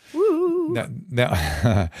global. Now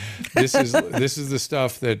this is the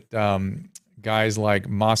stuff that guys like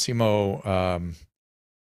Massimo, I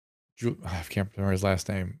can't remember his last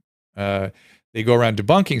name. They go around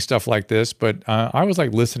debunking stuff like this, but I was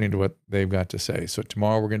like listening to what they've got to say. So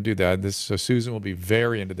tomorrow we're going to do that. So Susan will be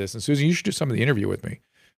very into this. And Susan, you should do some of the interview with me.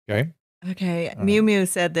 Okay. Okay. Mew Mew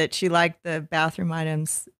said that she liked the bathroom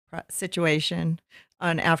items situation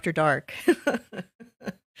on After Dark.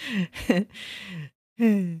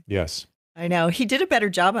 Yes. I know. He did a better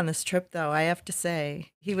job on this trip, though, I have to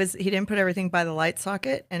say. He didn't put everything by the light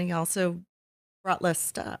socket, and he also brought less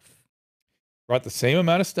stuff. Brought the same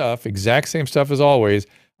amount of stuff, exact same stuff as always.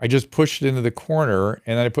 I just pushed it into the corner,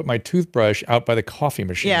 and then I put my toothbrush out by the coffee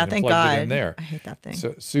machine. Yeah, and thank plugged God. it in there. I hate that thing.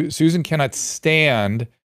 So Susan cannot stand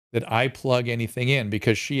that I plug anything in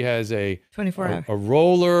because she has a 24-hour a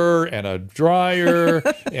roller and a dryer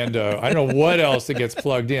and I don't know what else that gets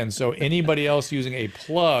plugged in. So anybody else using a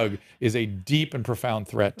plug is a deep and profound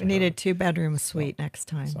threat to We need her. a 2-bedroom suite next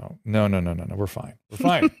time. So no. We're fine. We're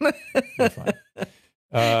fine.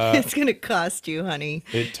 It's going to cost you, honey,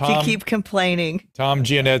 if you keep complaining. Tom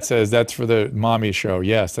Giannette says that's for the mommy show.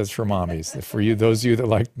 Yes, that's for mommies. For you, those of you that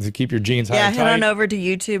like to keep your jeans high and tight. Head on over to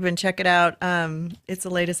YouTube and check it out. It's the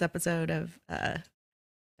latest episode of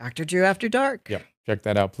Dr. Drew After Dark. Yep, check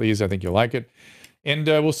that out, please. I think you'll like it. And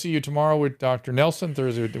we'll see you tomorrow with Dr. Nelson,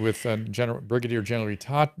 Thursday with Brigadier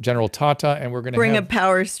General Tata, and we're going to bring a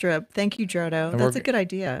power strip. Thank you, Drodo. That's a good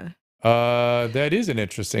idea. That is an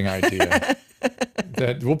interesting idea.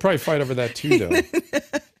 That we'll probably fight over that too, though.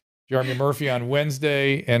 Jeremy Murphy on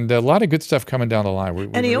Wednesday, and a lot of good stuff coming down the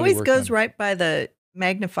line. And he always goes right by the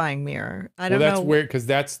magnifying mirror. I don't know. That's weird because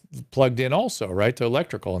that's plugged in also, right, to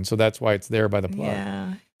electrical, and so that's why it's there by the plug.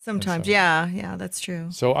 Yeah, sometimes. So, yeah, that's true.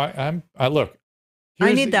 So I look.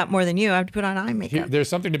 I need that more than you. I have to put on eye makeup. There's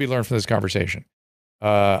something to be learned from this conversation.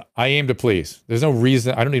 I aim to please. There's no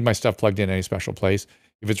reason. I don't need my stuff plugged in any special place.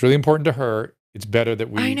 If it's really important to her, it's better that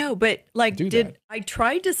we. I know, but like, I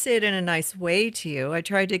tried to say it in a nice way to you? I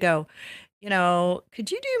tried to go, could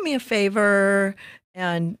you do me a favor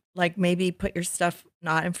and like maybe put your stuff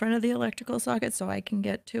not in front of the electrical socket so I can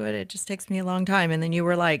get to it? It just takes me a long time. And then you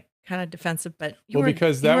were like kind of defensive, but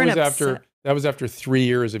because that was after 3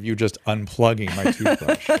 years of you just unplugging my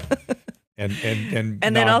toothbrush.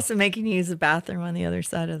 And then also making you use the bathroom on the other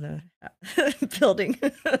side of the building.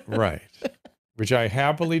 Right. Which I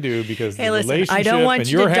happily do because the listen, relationship I don't want and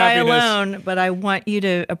you your to die happiness, alone, but I want you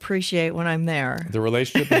to appreciate when I'm there. The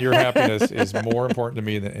relationship and your happiness is more important to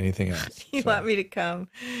me than anything else. You want me to come?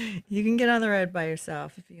 You can get on the road by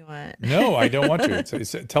yourself if you want. No, I don't want to.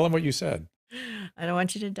 Tell him what you said. I don't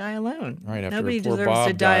want you to die alone. All right, nobody deserves Bob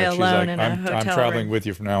to die alone in a hotel I'm traveling with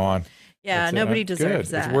you from now on. Yeah, nobody deserves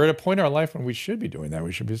that. We're at a point in our life when we should be doing that.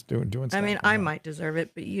 We should be doing stuff. I mean, I might deserve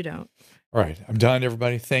it, but you don't. All right, I'm done,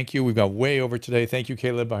 everybody. Thank you. We've got way over today. Thank you,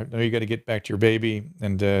 Caleb. I know you got to get back to your baby,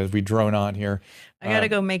 and we drone on here. I got to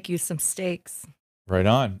go make you some steaks. Right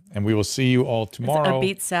on. And we will see you all tomorrow. A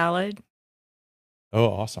beet salad. Oh,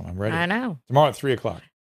 awesome. I'm ready. I know. Tomorrow at 3 o'clock.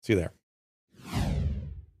 See you there.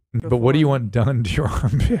 But what do you want done to your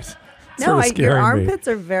armpit? No, your armpits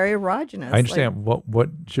are very erogenous. I understand. What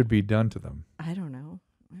should be done to them? I don't know.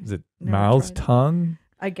 Is it mouth, tongue?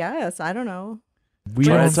 I guess. I don't know.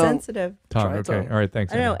 I'm sensitive. Tongue. Okay. All right.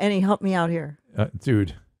 Thanks. I don't know. Annie, help me out here.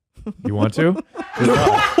 Dude, you want to? You want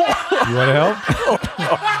to help?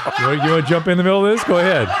 You want to jump in the middle of this? Go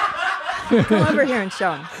ahead. Come over here and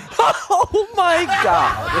show him. Oh, my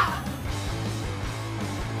God.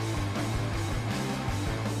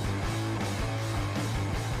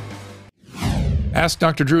 Ask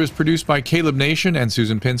Dr. Drew is produced by Caleb Nation and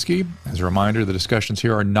Susan Pinsky. As a reminder, the discussions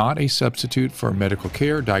here are not a substitute for medical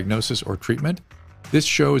care, diagnosis, or treatment. This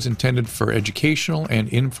show is intended for educational and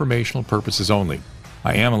informational purposes only.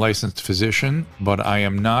 I am a licensed physician, but I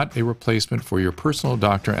am not a replacement for your personal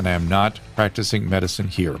doctor, and I am not practicing medicine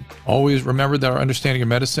here. Always remember that our understanding of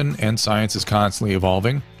medicine and science is constantly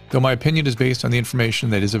evolving. Though my opinion is based on the information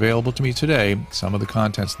that is available to me today, some of the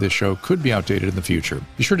contents of this show could be outdated in the future.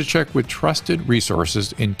 Be sure to check with trusted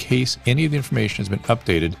resources in case any of the information has been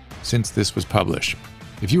updated since this was published.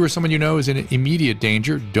 If you or someone you know is in immediate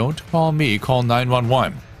danger, don't call me, call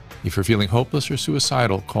 911. If you're feeling hopeless or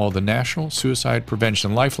suicidal, call the National Suicide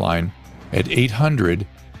Prevention Lifeline at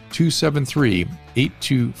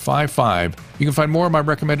 800-273-8255. You can find more of my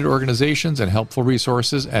recommended organizations and helpful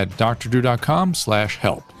resources at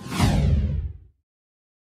drdrew.com/help.